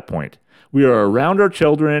refute that point. We are around our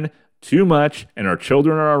children too much and our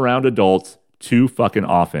children are around adults too fucking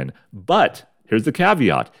often. But here's the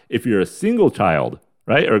caveat. If you're a single child,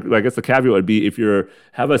 right? Or I guess the caveat would be if you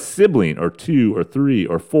have a sibling or 2 or 3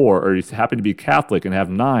 or 4 or you happen to be Catholic and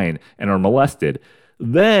have 9 and are molested,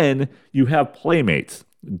 then you have playmates.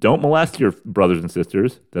 Don't molest your brothers and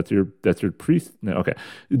sisters. That's your priest. No, okay.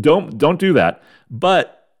 Don't do that.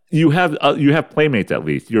 But you have playmates at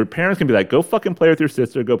least. Your parents can be like, go fucking play with your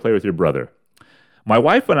sister. Go play with your brother. My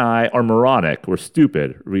wife and I are moronic. We're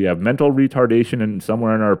stupid. We have mental retardation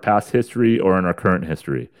somewhere in our past history or in our current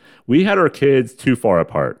history. We had our kids too far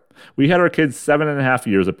apart. We had our kids 7.5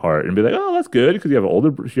 years apart and be like, oh, that's good because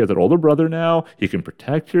she has an older brother now. He can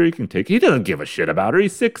protect her. He doesn't give a shit about her.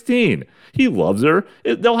 He's 16. He loves her.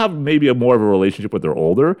 They'll have maybe more of a relationship when they're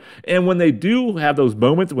older. And when they do have those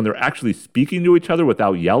moments when they're actually speaking to each other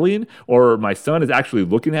without yelling, or my son is actually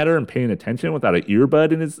looking at her and paying attention without an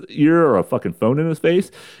earbud in his ear or a fucking phone in his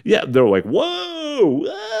face, yeah, they're like, whoa,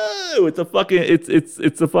 it's a fucking,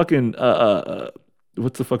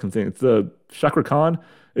 what's the fucking thing? It's the Chakra Khan.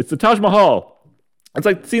 It's the Taj Mahal. It's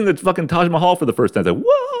like seeing the fucking Taj Mahal for the first time. It's like,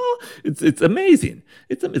 whoa! It's amazing.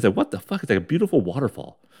 It's like, what the fuck? It's like a beautiful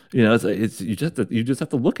waterfall. You know, you just have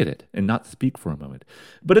to look at it and not speak for a moment.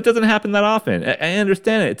 But it doesn't happen that often. I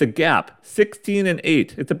understand it. It's a gap. 16 and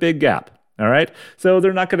 8. It's a big gap. All right. So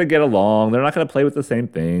they're not going to get along. They're not going to play with the same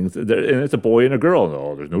things. And it's a boy and a girl.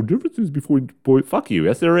 Oh, there's no differences between boy. Fuck you.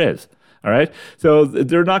 Yes, there is. All right. So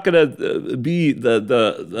they're not going to be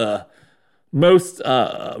the most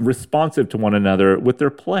responsive to one another with their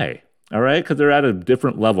play. All right. Because they're at a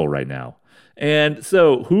different level right now. And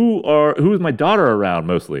so who is my daughter around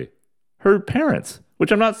mostly? Her parents,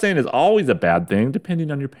 which I'm not saying is always a bad thing, depending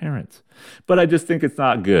on your parents. But I just think it's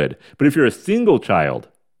not good. But if you're a single child,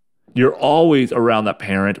 you're always around that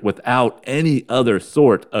parent without any other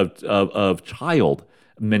sort of child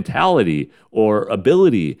mentality or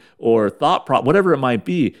ability or whatever it might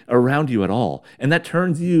be around you at all. And that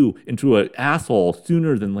turns you into an asshole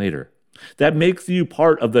sooner than later. That makes you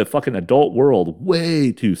part of the fucking adult world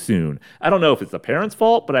way too soon. I don't know if it's the parents'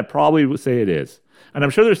 fault, but I probably would say it is. And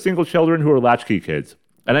I'm sure there's single children who are latchkey kids.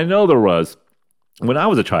 And I know there was. When I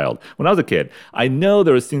was a child, when I was a kid, I know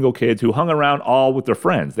there were single kids who hung around all with their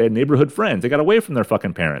friends. They had neighborhood friends. They got away from their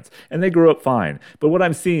fucking parents, and they grew up fine. But what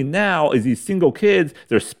I'm seeing now is these single kids,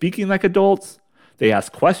 they're speaking like adults. They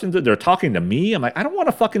ask questions. They're talking to me. I'm like, I don't want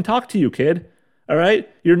to fucking talk to you, kid. All right?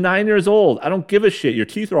 You're 9 years old. I don't give a shit. Your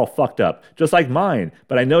teeth are all fucked up, just like mine.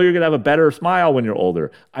 But I know you're going to have a better smile when you're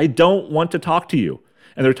older. I don't want to talk to you.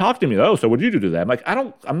 And they're talking to me, oh, so what did you do to that? I'm like,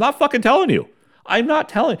 I'm not fucking telling you. I'm not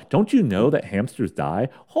telling. Don't you know that hamsters die?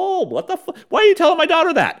 Oh, what the fuck? Why are you telling my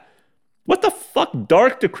daughter that? What the fuck?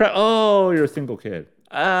 Dark decrepit. Oh, you're a single kid.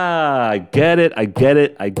 I get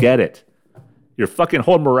it. Your fucking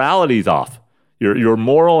whole morality's off. Your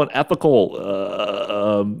moral and ethical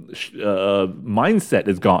mindset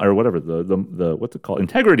is gone, or whatever. The what's it called?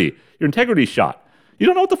 Integrity. Your integrity's shot. You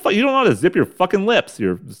don't know what the fuck. You don't know how to zip your fucking lips.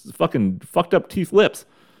 Your fucking fucked up teeth lips.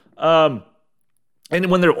 And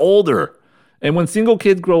when they're older. And when single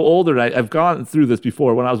kids grow older, I've gone through this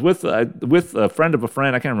before. When I was with a friend of a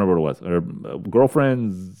friend, I can't remember what it was, or a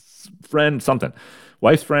girlfriend's friend, something,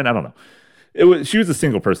 wife's friend, I don't know. She was a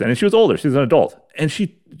single person, and she was older. She was an adult, and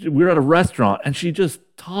we were at a restaurant, and she just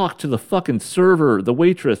talked to the fucking server, the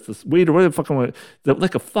waitress, the waiter, whatever the fucking,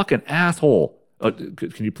 like a fucking asshole.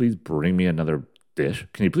 Can you please bring me another dish?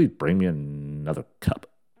 Can you please bring me another cup?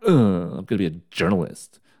 I'm gonna be a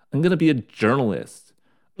journalist.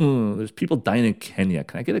 There's people dying in Kenya.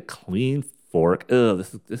 Can I get a clean fork?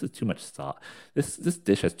 This is too much sauce. This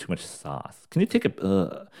dish has too much sauce. Can you take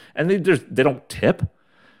and they don't tip,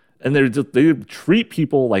 and they treat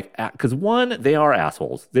people like, because one, they are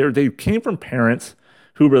assholes. They came from parents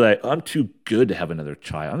who were like, I'm too good to have another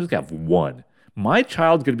child. I'm just gonna have one. My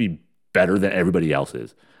child's gonna be better than everybody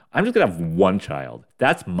else's. I'm just gonna have one child.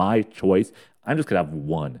 That's my choice. I'm just gonna have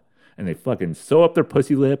one. And they fucking sew up their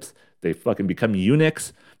pussy lips. They fucking become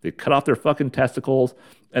eunuchs. They cut off their fucking testicles.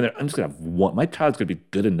 And I'm just going to have one. My child's going to be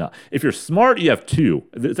good enough. If you're smart, you have two.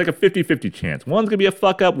 It's like a 50-50 chance. One's going to be a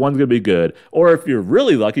fuck up. One's going to be good. Or if you're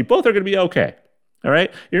really lucky, both are going to be okay. All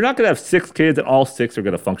right? You're not going to have 6 kids and all 6 are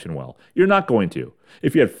going to function well. You're not going to.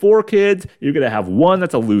 If you had 4 kids, you're going to have one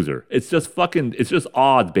that's a loser. It's just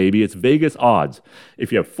odds, baby. It's Vegas odds.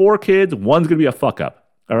 If you have 4 kids, one's going to be a fuck up.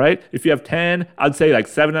 All right? If you have 10, I'd say like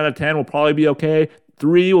 7 out of 10 will probably be okay.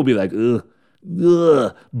 3 will be like,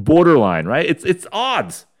 borderline, right? It's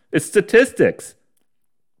odds. It's statistics.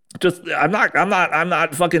 I'm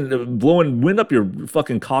not fucking blowing wind up your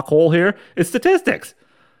fucking cock hole here. It's statistics,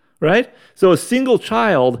 right? So a single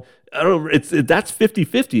child, that's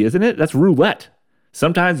 50-50, isn't it? That's roulette.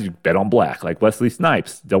 Sometimes you bet on black, like Wesley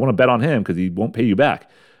Snipes. Don't want to bet on him because he won't pay you back.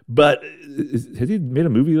 But has he made a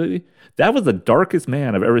movie lately? That was the darkest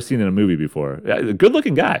man I've ever seen in a movie before.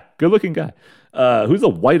 Good-looking guy. Who's the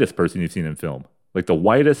whitest person you've seen in film? Like the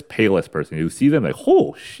whitest, palest person. You see them like,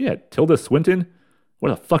 oh, shit, Tilda Swinton?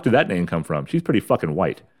 Where the fuck did that name come from? She's pretty fucking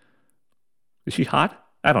white. Is she hot?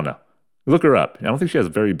 I don't know. Look her up. I don't think she has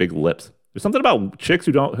very big lips. There's something about chicks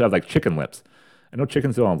who have like chicken lips. I know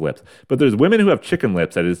chickens don't have lips. But there's women who have chicken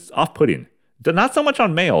lips that is off-putting. Not so much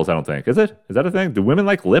on males, I don't think. Is it? Is that a thing? Do women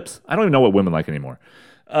like lips? I don't even know what women like anymore.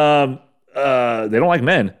 They don't like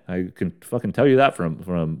men. I can fucking tell you that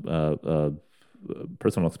from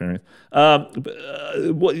personal experience.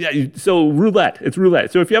 Well, yeah. So roulette. It's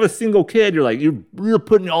roulette. So if you have a single kid, you're like you're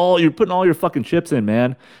putting all your fucking chips in,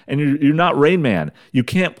 man, and you're not Rain Man. You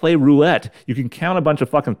can't play roulette. You can count a bunch of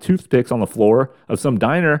fucking toothpicks on the floor of some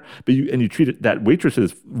diner, but you treat that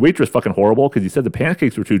waitress fucking horrible because you said the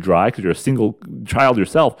pancakes were too dry because you're a single child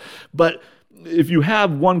yourself, but if you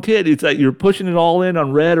have one kid, it's like you're pushing it all in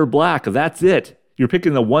on red or black. That's it. You're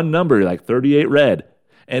picking the one number, you're like 38 red.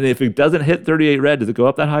 And if it doesn't hit 38 red, does it go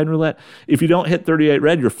up that high in roulette? If you don't hit 38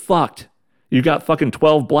 red, you're fucked. You got fucking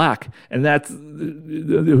 12 black, and that's,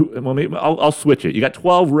 well, maybe I'll switch it. You got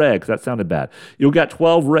 12 red, because that sounded bad. You got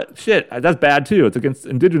 12 red. Shit, that's bad too. It's against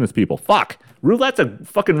indigenous people. Fuck. Roulette's a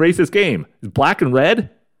fucking racist game. It's black and red?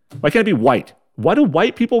 Why can't it be white? Why do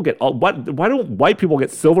white people get, why don't white people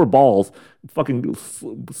get silver balls fucking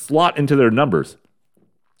slot into their numbers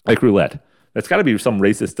like roulette? That's got to be some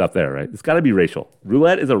racist stuff there, right? It's got to be racial.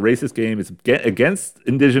 Roulette is a racist game. It's against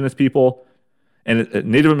indigenous people and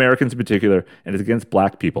Native Americans in particular, and it's against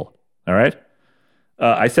black people. All right?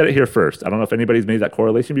 I said it here first. I don't know if anybody's made that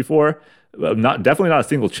correlation before. Definitely not a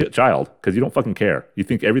single child, because you don't fucking care. You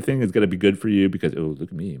think everything is going to be good for you because, oh, look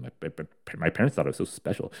at me. My parents thought I was so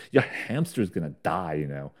special. Your hamster's going to die, you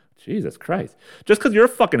know. Jesus Christ. Just because your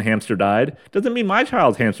fucking hamster died doesn't mean my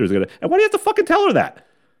child's hamster is going to. And why do you have to fucking tell her that?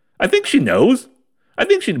 I think she knows.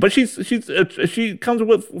 But she comes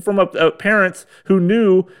from parents who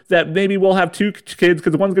knew that maybe we'll have two kids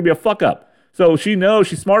because one's gonna be a fuck up. So she knows,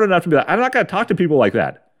 she's smart enough to be like, I'm not gonna talk to people like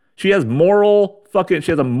that. She has a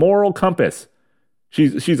moral compass.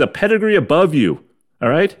 She's a pedigree above you. All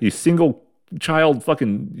right, you single child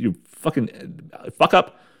you fucking fuck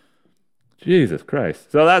up. Jesus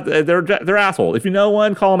Christ. So that they're asshole. If you know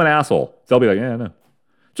one, call them an asshole. They'll be like, yeah, no.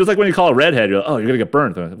 Just like when you call a redhead, you're like, oh, you're gonna get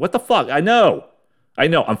burned. What the fuck? I know.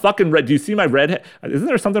 I'm fucking red. Do you see my redhead? Isn't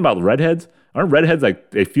there something about redheads? Aren't redheads like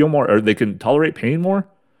they feel more, or they can tolerate pain more?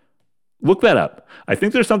 Look that up. I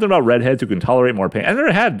think there's something about redheads who can tolerate more pain. I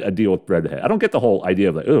never had a deal with redhead. I don't get the whole idea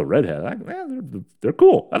of like, oh, redhead. They're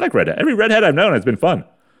cool. I like redhead. Every redhead I've known has been fun.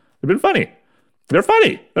 They've been funny. They're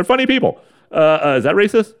funny. They're funny people. Is that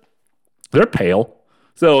racist? They're pale.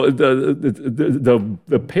 So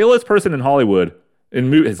the palest person in Hollywood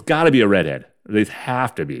has got to be a redhead. They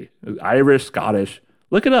have to be Irish, Scottish.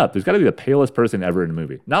 Look it up. There's got to be the palest person ever in a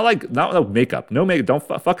movie. Not like makeup. No makeup.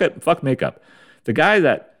 Don't fuck makeup. The guy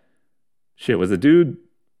that was the dude.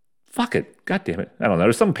 Fuck it. God damn it. I don't know.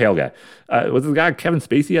 There's some pale guy. Was the guy Kevin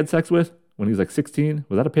Spacey had sex with when he was like 16?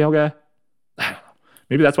 Was that a pale guy? I don't know.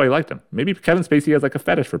 Maybe that's why he liked him. Maybe Kevin Spacey has like a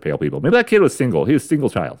fetish for pale people. Maybe that kid was single. He was a single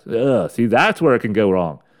child. Ugh, see, that's where it can go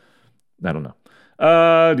wrong. I don't know.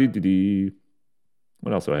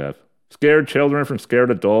 What else do I have? Scared children from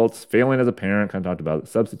scared adults, failing as a parent, kind of talked about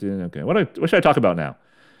substituting. Okay, what should I talk about now?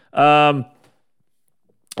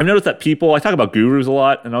 I've noticed that I talk about gurus a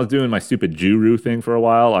lot, and I was doing my stupid guru thing for a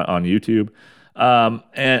while on YouTube,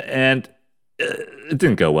 and it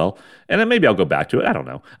didn't go well. And then maybe I'll go back to it. I don't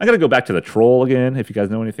know. I'm gonna go back to the troll again. If you guys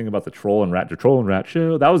know anything about the troll and rat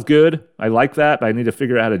show, that was good. I like that, but I need to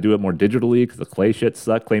figure out how to do it more digitally because the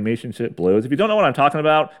claymation shit blows. If you don't know what I'm talking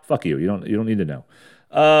about, fuck you. You don't need to know.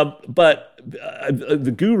 But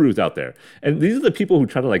the gurus out there, and these are the people who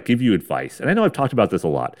try to like give you advice. And I know I've talked about this a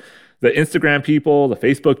lot. The Instagram people, the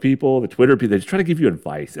Facebook people, the Twitter people, they just try to give you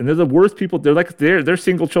advice. And they're the worst people. They're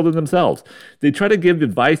single children themselves. They try to give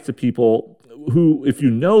advice to people who, if you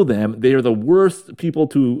know them, they are the worst people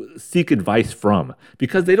to seek advice from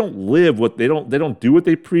because they don't live they don't do what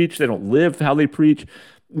they preach. They don't live how they preach.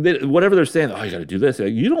 Whatever they're saying, oh, you got to do this.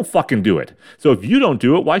 You don't fucking do it. So if you don't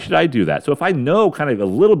do it, why should I do that? So if I know kind of a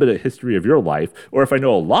little bit of history of your life, or if I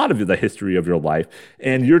know a lot of the history of your life,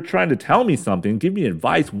 and you're trying to tell me something, give me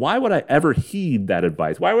advice, why would I ever heed that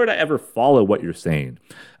advice? Why would I ever follow what you're saying?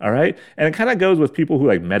 All right? And it kind of goes with people who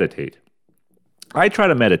like meditate. I try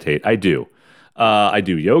to meditate. I do. I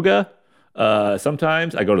do yoga.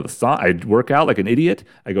 Sometimes I go to the sauna. I work out like an idiot.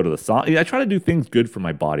 I go to the sauna. I try to do things good for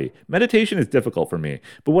my body. Meditation is difficult for me.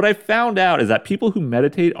 But what I found out is that people who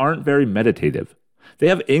meditate aren't very meditative. They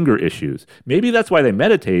have anger issues. Maybe that's why they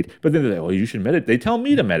meditate, but then they're like, oh, you should meditate. They tell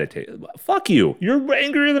me to meditate. Fuck you. You're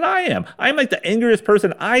angrier than I am. I'm like the angriest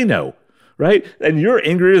person I know, right? And you're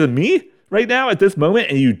angrier than me right now at this moment,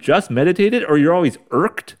 and you just meditated, or you're always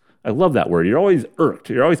irked. I love that word. You're always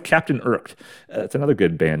irked. You're always Captain Irked. It's another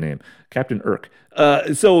good band name, Captain Irk.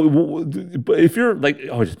 So if you're like,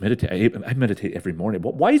 oh, just meditate. I meditate every morning.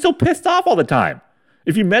 Why are you so pissed off all the time?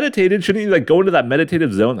 If you meditated, shouldn't you like go into that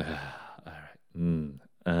meditative zone? Like,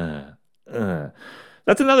 all right.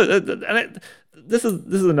 That's another. This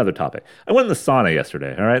is another topic. I went in the sauna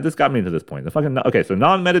yesterday. All right, this got me into this point. So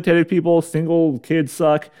non-meditative people, single kids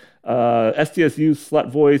suck. SDSU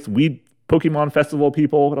slut voice, weed. Pokemon Festival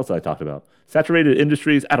people. What else did I talk about? Saturated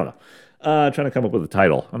industries. I don't know. Trying to come up with a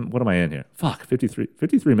title. What am I in here? Fuck, 53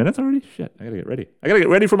 minutes already? Shit, I gotta get ready. I gotta get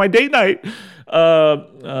ready for my date night with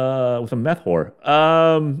a meth whore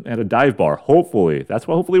at a dive bar. Hopefully. That's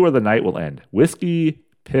hopefully where the night will end. Whiskey,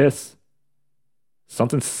 piss,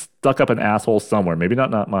 something stuck up an asshole somewhere. Maybe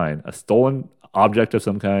not mine. A stolen object of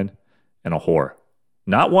some kind, and a whore.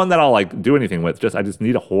 Not one that I'll like do anything with. I just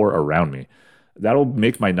need a whore around me. That'll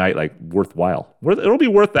make my night like worthwhile. It'll be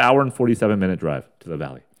worth the hour and 47-minute drive to the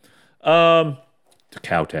valley. To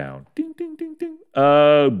Cowtown. Ding, ding, ding, ding.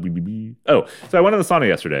 Oh, so I went in the sauna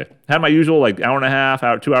yesterday. Had my usual like hour and a half,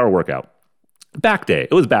 2-hour workout. Back day.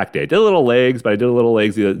 It was back day. Did a little legs, but I did a little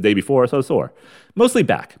legs the day before, so I was sore. Mostly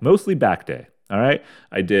back day. All right.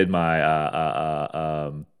 I did my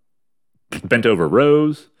bent over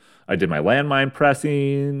rows. I did my landmine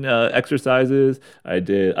pressing exercises. I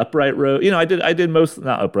did upright row. I did most,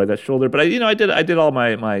 not upright, that shoulder, but I did all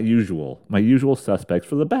my usual suspects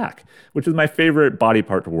for the back, which is my favorite body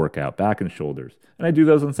part to work out, back and shoulders. And I do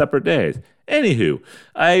those on separate days. Anywho,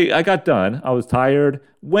 I got done. I was tired.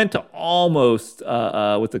 Went to almost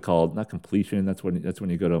what's it called? Not completion. That's when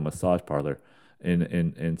you go to a massage parlor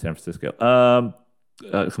in San Francisco.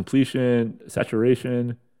 Completion,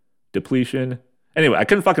 saturation, depletion. Anyway, I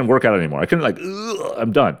couldn't fucking work out anymore. I couldn't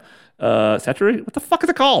I'm done. Saturate? What the fuck is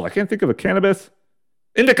it called? I can't think of a cannabis.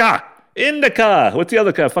 Indica. What's the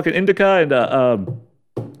other fucking indica and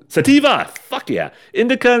sativa? Fuck yeah.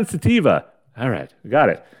 Indica and sativa. All right, got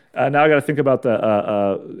it. Now I got to think about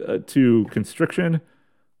the to constriction.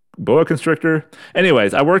 Boa constrictor.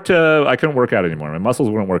 Anyways, I couldn't work out anymore. My muscles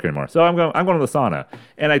wouldn't work anymore. So I'm going to the sauna.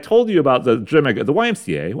 And I told you about the gym, the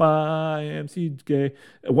YMCA.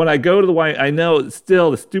 When I go to the I know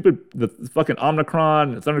still the fucking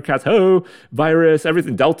Omicron, Thundercats virus,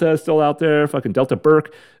 everything. Delta is still out there. Fucking Delta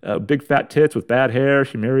Burke, big fat tits with bad hair.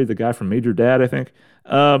 She married the guy from Major Dad, I think.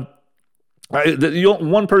 One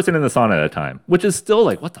person in the sauna at a time, which is still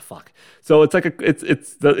like, what the fuck? So it's like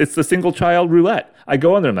it's the single child roulette. I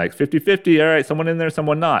go in there, I'm like 50-50. All right, someone in there,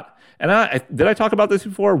 someone not. And did I talk about this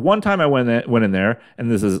before? One time I went in there,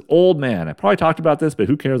 and this is old man. I probably talked about this, but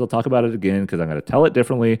who cares? I'll talk about it again because I'm going to tell it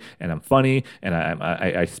differently, and I'm funny, and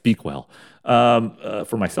I speak well,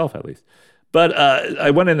 for myself at least. But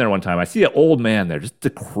I went in there one time. I see an old man there, just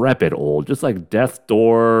decrepit old, just like death's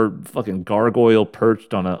door, fucking gargoyle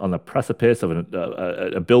perched on the precipice of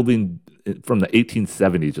a building from the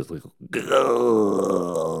 1870s, just like,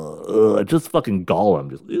 just fucking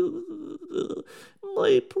Gollum, just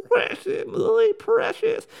my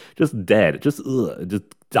precious, just dead, just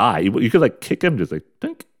die. You could like kick him, just like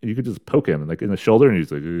think. You could just poke him like in the shoulder, and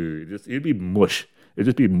he's like, it'd be mush. It'd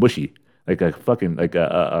just be mushy, like a fucking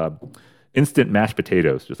instant mashed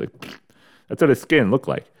potatoes, just like that's what his skin looked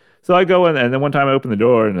like. So I go in, and then one time I open the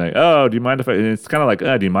door, and like, oh, do you mind if I? And it's kind of like,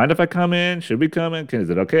 do you mind if I come in? Should we come in?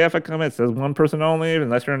 Is it okay if I come in? It says one person only,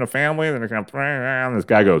 unless you're in a family. Then and this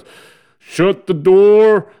guy goes, shut the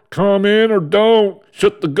door, come in or don't.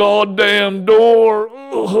 Shut the goddamn door.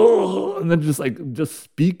 And then just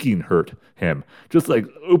speaking hurt him. Just like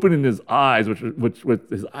opening his eyes, which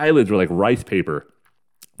his eyelids were like rice paper.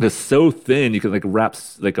 Just so thin you could like wrap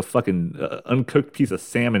like a fucking uncooked piece of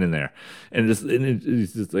salmon in there, and it's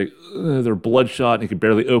just like they're bloodshot, and you can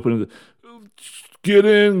barely open it. Get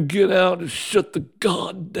in, get out, and shut the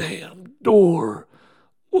goddamn door.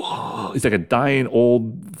 Whoa. He's like a dying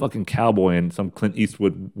old fucking cowboy in some Clint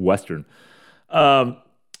Eastwood western.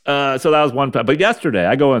 So that was one time. But yesterday,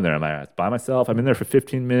 I go in there. I'm by myself. I'm in there for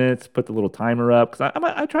 15 minutes. Put the little timer up because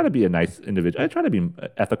I try to be a nice individual. I try to be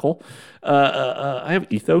ethical. I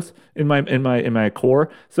have ethos in my core.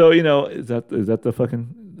 So is that the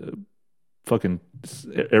fucking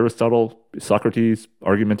Aristotle, Socrates,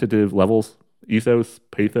 argumentative levels? Ethos,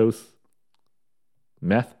 pathos,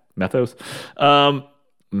 methos,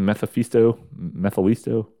 metaphisto,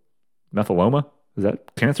 methylisto, methyloma. Is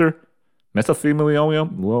that cancer?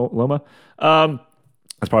 Mesothelioma.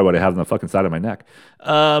 That's probably what I have on the fucking side of my neck.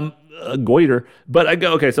 Goiter. But I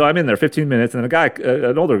go, okay, so I'm in there 15 minutes, and a guy,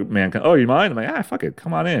 an older man, oh, you mind? I'm like, fuck it,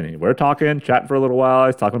 come on in. We're talking, chatting for a little while.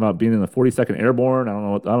 He's talking about being in the 42nd Airborne. I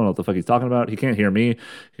don't know what the fuck he's talking about. He can't hear me.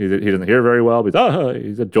 He doesn't hear very well. But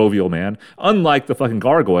he's a jovial man. Unlike the fucking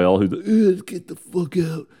gargoyle who's like, get the fuck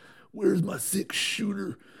out. Where's my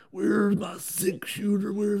 6-shooter? Where's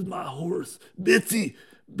my horse? Betsy,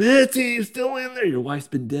 you're still in there. Your wife's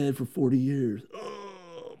been dead for 40 years.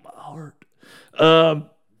 Oh, my heart.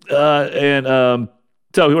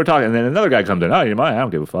 So we were talking, and then another guy comes in. Oh, you mind? I don't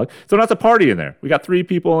give a fuck. So now it's a party in there. We got 3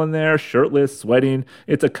 people in there, shirtless, sweating.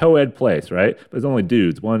 It's a co-ed place, right? But it's only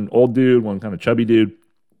dudes. One old dude, one kind of chubby dude.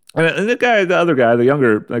 And the other guy, the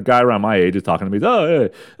younger guy around my age is talking to me. He's,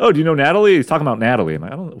 do you know Natalie? He's talking about Natalie. I'm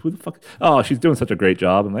like, I don't know, who the fuck? Oh, she's doing such a great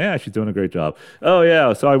job. I'm like, yeah, she's doing a great job. Oh,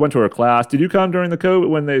 yeah. So I went to her class. Did you come during the COVID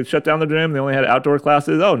when they shut down the gym? They only had outdoor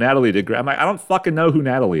classes. Oh, Natalie did great. I'm like, I don't fucking know who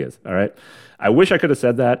Natalie is. All right. I wish I could have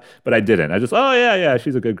said that, but I didn't. I just, yeah,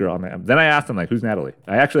 she's a good girl. Then I asked him, like, who's Natalie?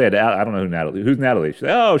 I actually had to ask, I don't know who's Natalie. She's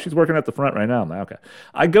like, oh, she's working at the front right now. I'm like, okay.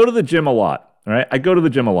 I go to the gym a lot. All right. I go to the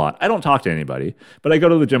gym a lot. I don't talk to anybody, but I go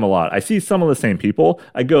to the gym a lot. I see some of the same people.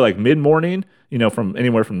 I go like mid morning, from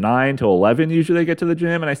anywhere from 9 to 11, usually I get to the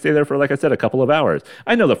gym and I stay there for, like I said, a couple of hours.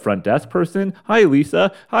 I know the front desk person. Hi,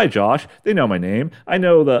 Lisa. Hi, Josh. They know my name. I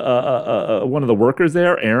know the one of the workers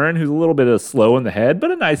there, Aaron, who's a little bit slow in the head,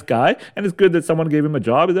 but a nice guy. And it's good that someone gave him a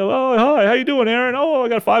job. He's like, oh, hi, how you doing, Aaron? Oh, I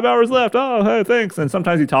got 5 hours left. Oh, hey, thanks. And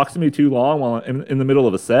sometimes he talks to me too long while I'm in the middle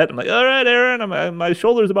of a set. I'm like, all right, Aaron, my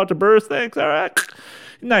shoulder's about to burst. Thanks. All right.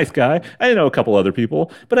 Nice guy. I know a couple other people,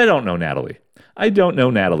 but I don't know Natalie.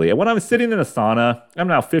 And when I'm sitting in a sauna, I'm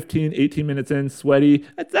now 15, 18 minutes in, sweaty.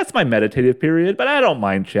 That's my meditative period, but I don't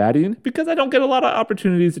mind chatting because I don't get a lot of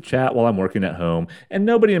opportunities to chat while I'm working at home. And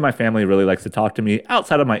nobody in my family really likes to talk to me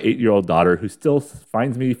outside of my 8-year-old daughter who still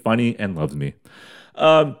finds me funny and loves me.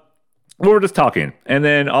 We were just talking, and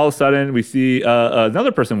then all of a sudden we see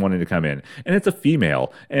another person wanting to come in, and it's a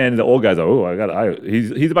female. And the old guy's like,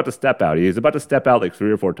 he's about to step out. He's about to step out like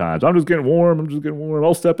 3 or 4 times. I'm just getting warm.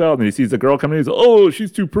 I'll step out. And he sees the girl coming in. He's like, oh,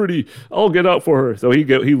 she's too pretty. I'll get out for her. So he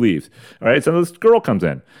leaves. All right. So this girl comes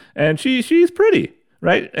in, and she's pretty.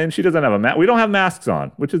 Right? And she doesn't have a mask. We don't have masks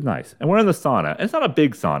on, which is nice. And we're in the sauna. And it's not a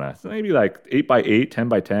big sauna. It's maybe like 8x8,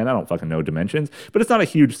 10x10. I don't fucking know dimensions, but it's not a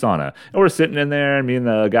huge sauna. And we're sitting in there, and me and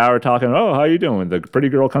the guy are talking. Oh, how you doing? The pretty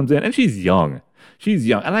girl comes in, and she's young. She's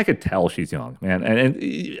young, and I could tell she's young, man. And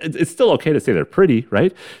it's still okay to say they're pretty,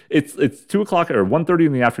 right? It's 2 o'clock or 1:30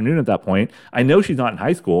 in the afternoon at that point. I know she's not in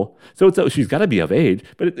high school, so she's got to be of age.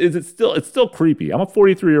 But it's still creepy. I'm a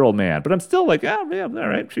 43-year-old man, but I'm still like, yeah, all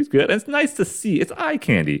right, she's good. And it's nice to see. It's eye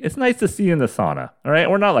candy. It's nice to see in the sauna, all right?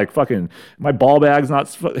 We're not like fucking, my ball bag's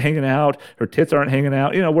not hanging out. Her tits aren't hanging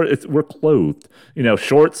out. We're clothed,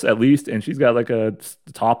 shorts at least, and she's got like a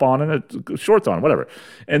top on and a shorts on, whatever.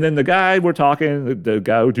 And then the guy we're talking, the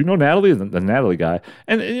guy, do you know Natalie? The Natalie guy.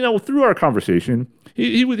 And through our conversation,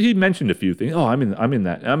 he mentioned a few things. Oh, I'm in the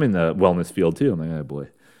wellness field too. I'm like,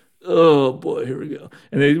 oh boy, here we go.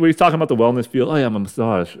 And he's talking about the wellness field. Oh yeah, I'm a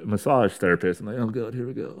massage therapist. I'm like, oh god, here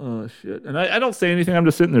we go. Oh shit. And I don't say anything. I'm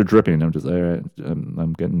just sitting there dripping. I'm just all right.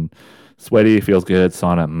 I'm getting sweaty. Feels good.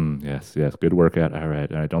 Sauna. Yes. Good workout. All right.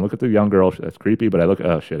 Don't look at the young girl. That's creepy. But I look.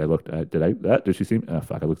 Oh shit. I looked. Did she see me? Oh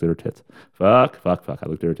fuck. I looked at her tits. Fuck. I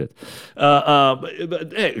looked at her tits.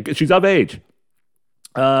 But hey, she's of age.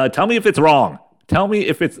 Tell me if it's wrong.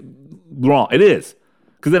 It is.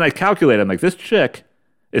 Because then I calculate. I'm like, this chick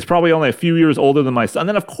is probably only a few years older than my son. And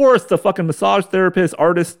then, of course, the fucking massage therapist,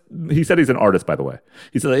 artist, he said he's an artist, by the way.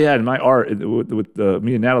 He said, yeah, in my art, with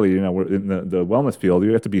me and Natalie, we're in the wellness field,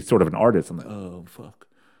 you have to be sort of an artist. I'm like, oh, fuck.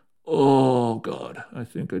 Oh, God. I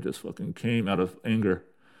think I just fucking came out of anger.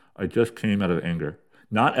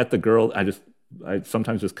 Not at the girl. I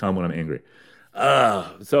sometimes just come when I'm angry.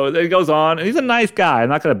 So it goes on, and he's a nice guy. I'm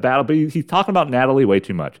not going to battle, but he's talking about Natalie way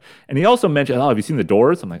too much. And he also mentioned, have you seen the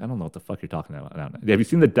doors? I'm like, I don't know what the fuck you're talking about. Have you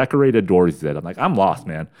seen the decorated doors? He said. I'm like, I'm lost,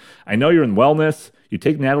 man. I know you're in wellness. You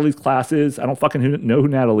take Natalie's classes. I don't fucking know who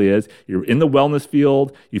Natalie is. You're in the wellness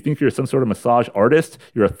field. You think you're some sort of massage artist.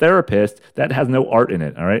 You're a therapist. That has no art in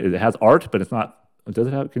it, all right? It has art, but it's not, does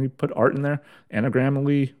it have, can you put art in there?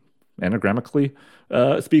 Anagrammatically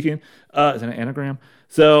speaking. Is it an anagram?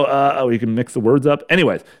 So you can mix the words up.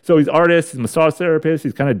 Anyways, so he's artist, he's a massage therapist,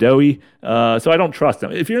 he's kind of doughy. So I don't trust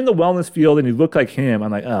him. If you're in the wellness field and you look like him,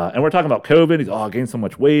 I'm like, and we're talking about COVID. He's, I gained so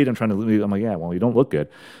much weight. I'm like, yeah, well, you don't look good.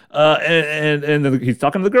 And then he's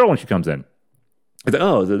talking to the girl when she comes in. He's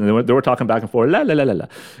like, they were talking back and forth, la la la la la.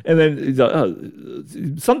 And then he's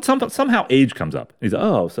like, somehow age comes up. He's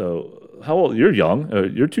like, so how old? You're young.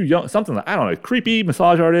 You're too young. Something like, I don't know. Creepy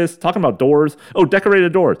massage artist talking about doors. Oh,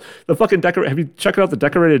 decorated doors. The fucking have you checked out the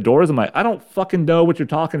decorated doors? I'm like, I don't fucking know what you're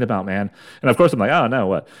talking about, man. And of course I'm like, oh no,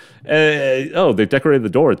 what? They decorated the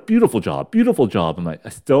doors. Beautiful job. I'm like, I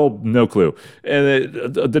still no clue. And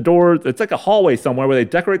the door, it's like a hallway somewhere where they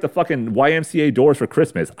decorate the fucking YMCA doors for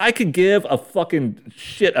Christmas. I could give a fucking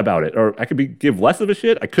shit about it, or I could give less of a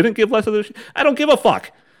shit. I couldn't give less of a shit. I don't give a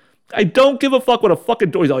fuck. I don't give a fuck what a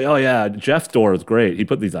fucking door. He's like, oh yeah, Jeff's door is great. He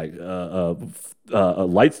put these like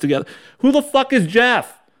lights together. Who the fuck is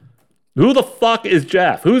Jeff?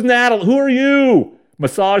 Who's Natalie? Who are you?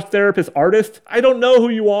 Massage therapist, artist? I don't know who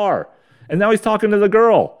you are. And now he's talking to the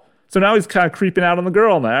girl. So now he's kind of creeping out on the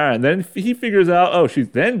girl. And then he figures out,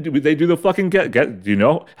 then they do the fucking get. Do you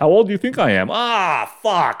know how old do you think I am?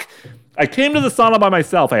 Fuck. I came to the sauna by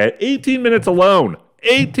myself. I had 18 minutes alone.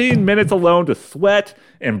 18 minutes alone to sweat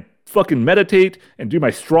and fucking meditate and do my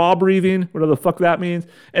straw breathing, whatever the fuck that means.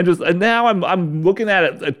 And now I'm looking at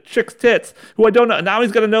it, a chick's tits, who I don't know. Now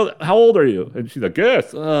he's gonna know, how old are you? And she's like,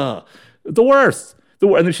 yes. The worst.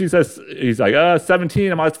 And then she says, he's like,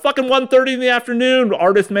 17. I'm like, it's fucking 1:30 in the afternoon,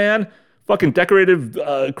 artist man. Fucking decorative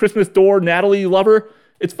Christmas door, Natalie lover.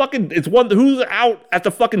 It's one who's out at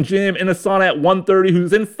the fucking gym in a sauna at 1:30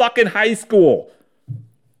 who's in fucking high school.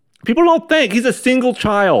 People don't think he's a single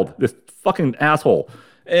child, this fucking asshole.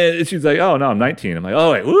 And she's like, oh, no, I'm 19. I'm like,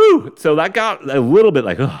 oh, wait, woo. So that got a little bit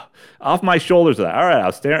like, off my shoulders. All right, I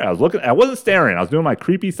was staring. I was looking. I wasn't staring. I was doing my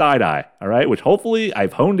creepy side eye, all right, which hopefully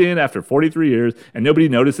I've honed in after 43 years and nobody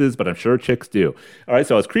notices, but I'm sure chicks do. All right,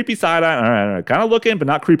 so I was creepy side eye, all right, kind of looking, but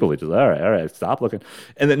not creepily. Just, all right, stop looking.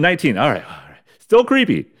 And then 19, all right, still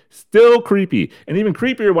creepy. Still creepy. And even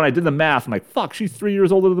creepier when I did the math. I'm like, fuck, she's 3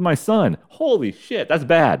 years older than my son. Holy shit, that's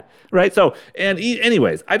bad. Right? So,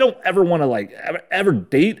 anyways, I don't ever want to like ever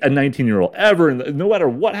date a 19-year-old ever. No matter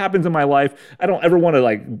what happens in my life, I don't ever want to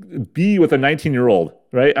like be with a 19-year-old.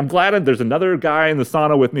 Right? I'm glad there's another guy in the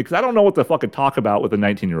sauna with me because I don't know what to fucking talk about with a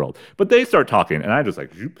 19-year-old. But they start talking and I just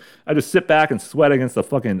like, I just sit back and sweat against the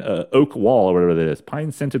fucking oak wall or whatever that is,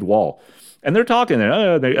 pine-scented wall. And they're talking,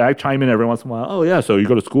 and I chime in every once in a while. Oh yeah, so you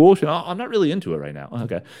go to school? She, oh, I'm not really into it right now.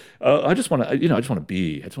 Okay, I just want to, I just want to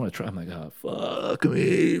be. I just want to try. I'm like, oh,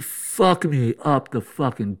 fuck me up the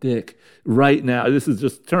fucking dick right now. This is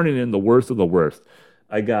just turning in the worst of the worst.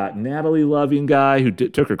 I got Natalie loving guy who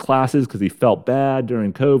took her classes because he felt bad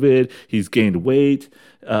during COVID. He's gained weight.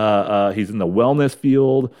 He's in the wellness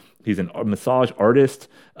field. He's a massage artist.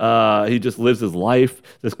 He just lives his life.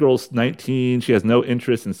 This girl's 19. She has no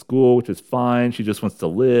interest in school, which is fine. She just wants to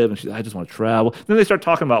live, and I just want to travel. Then they start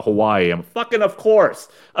talking about Hawaii. I'm fucking, of course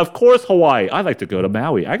Hawaii. I like to go to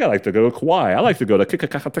Maui. I like to go to Kauai. I like to go to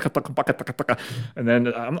and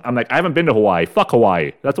then I'm like, I haven't been to Hawaii. Fuck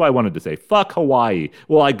Hawaii. That's what I wanted to say. Fuck Hawaii.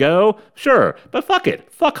 Will I go? Sure, but fuck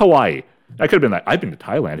it. Fuck Hawaii. I could have been like, I've been to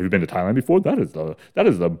Thailand. Have you been to Thailand before? That is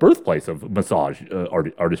the birthplace of massage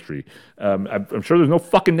artistry. I'm sure there's no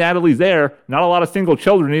fucking Natalie's there. Not a lot of single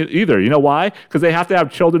children either. You know why? Because they have to have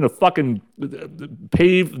children to fucking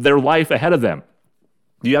pave their life ahead of them.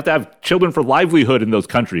 You have to have children for livelihood in those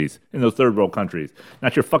countries, in those third world countries.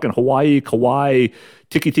 Not your fucking Hawaii, Kauai,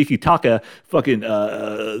 tiki-taka, fucking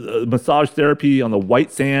massage therapy on the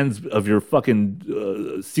white sands of your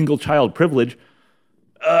fucking single child privilege.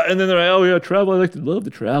 And then they're like, oh yeah, travel. I love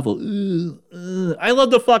to travel. I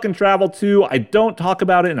love to fucking travel too. I don't talk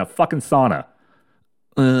about it in a fucking sauna.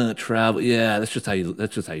 Travel. Yeah, that's just how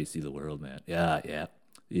you see the world, man. Yeah.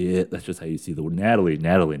 That's just how you see the world. Natalie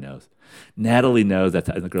knows. Natalie knows that.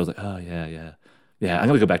 And the girl's like, oh yeah. I'm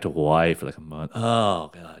gonna go back to Hawaii for like a month.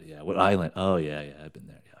 Oh god, yeah. What island? Oh yeah. I've been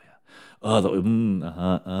there. Yeah. Oh,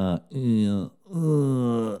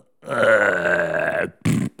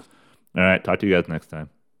 All right. Talk to you guys next time.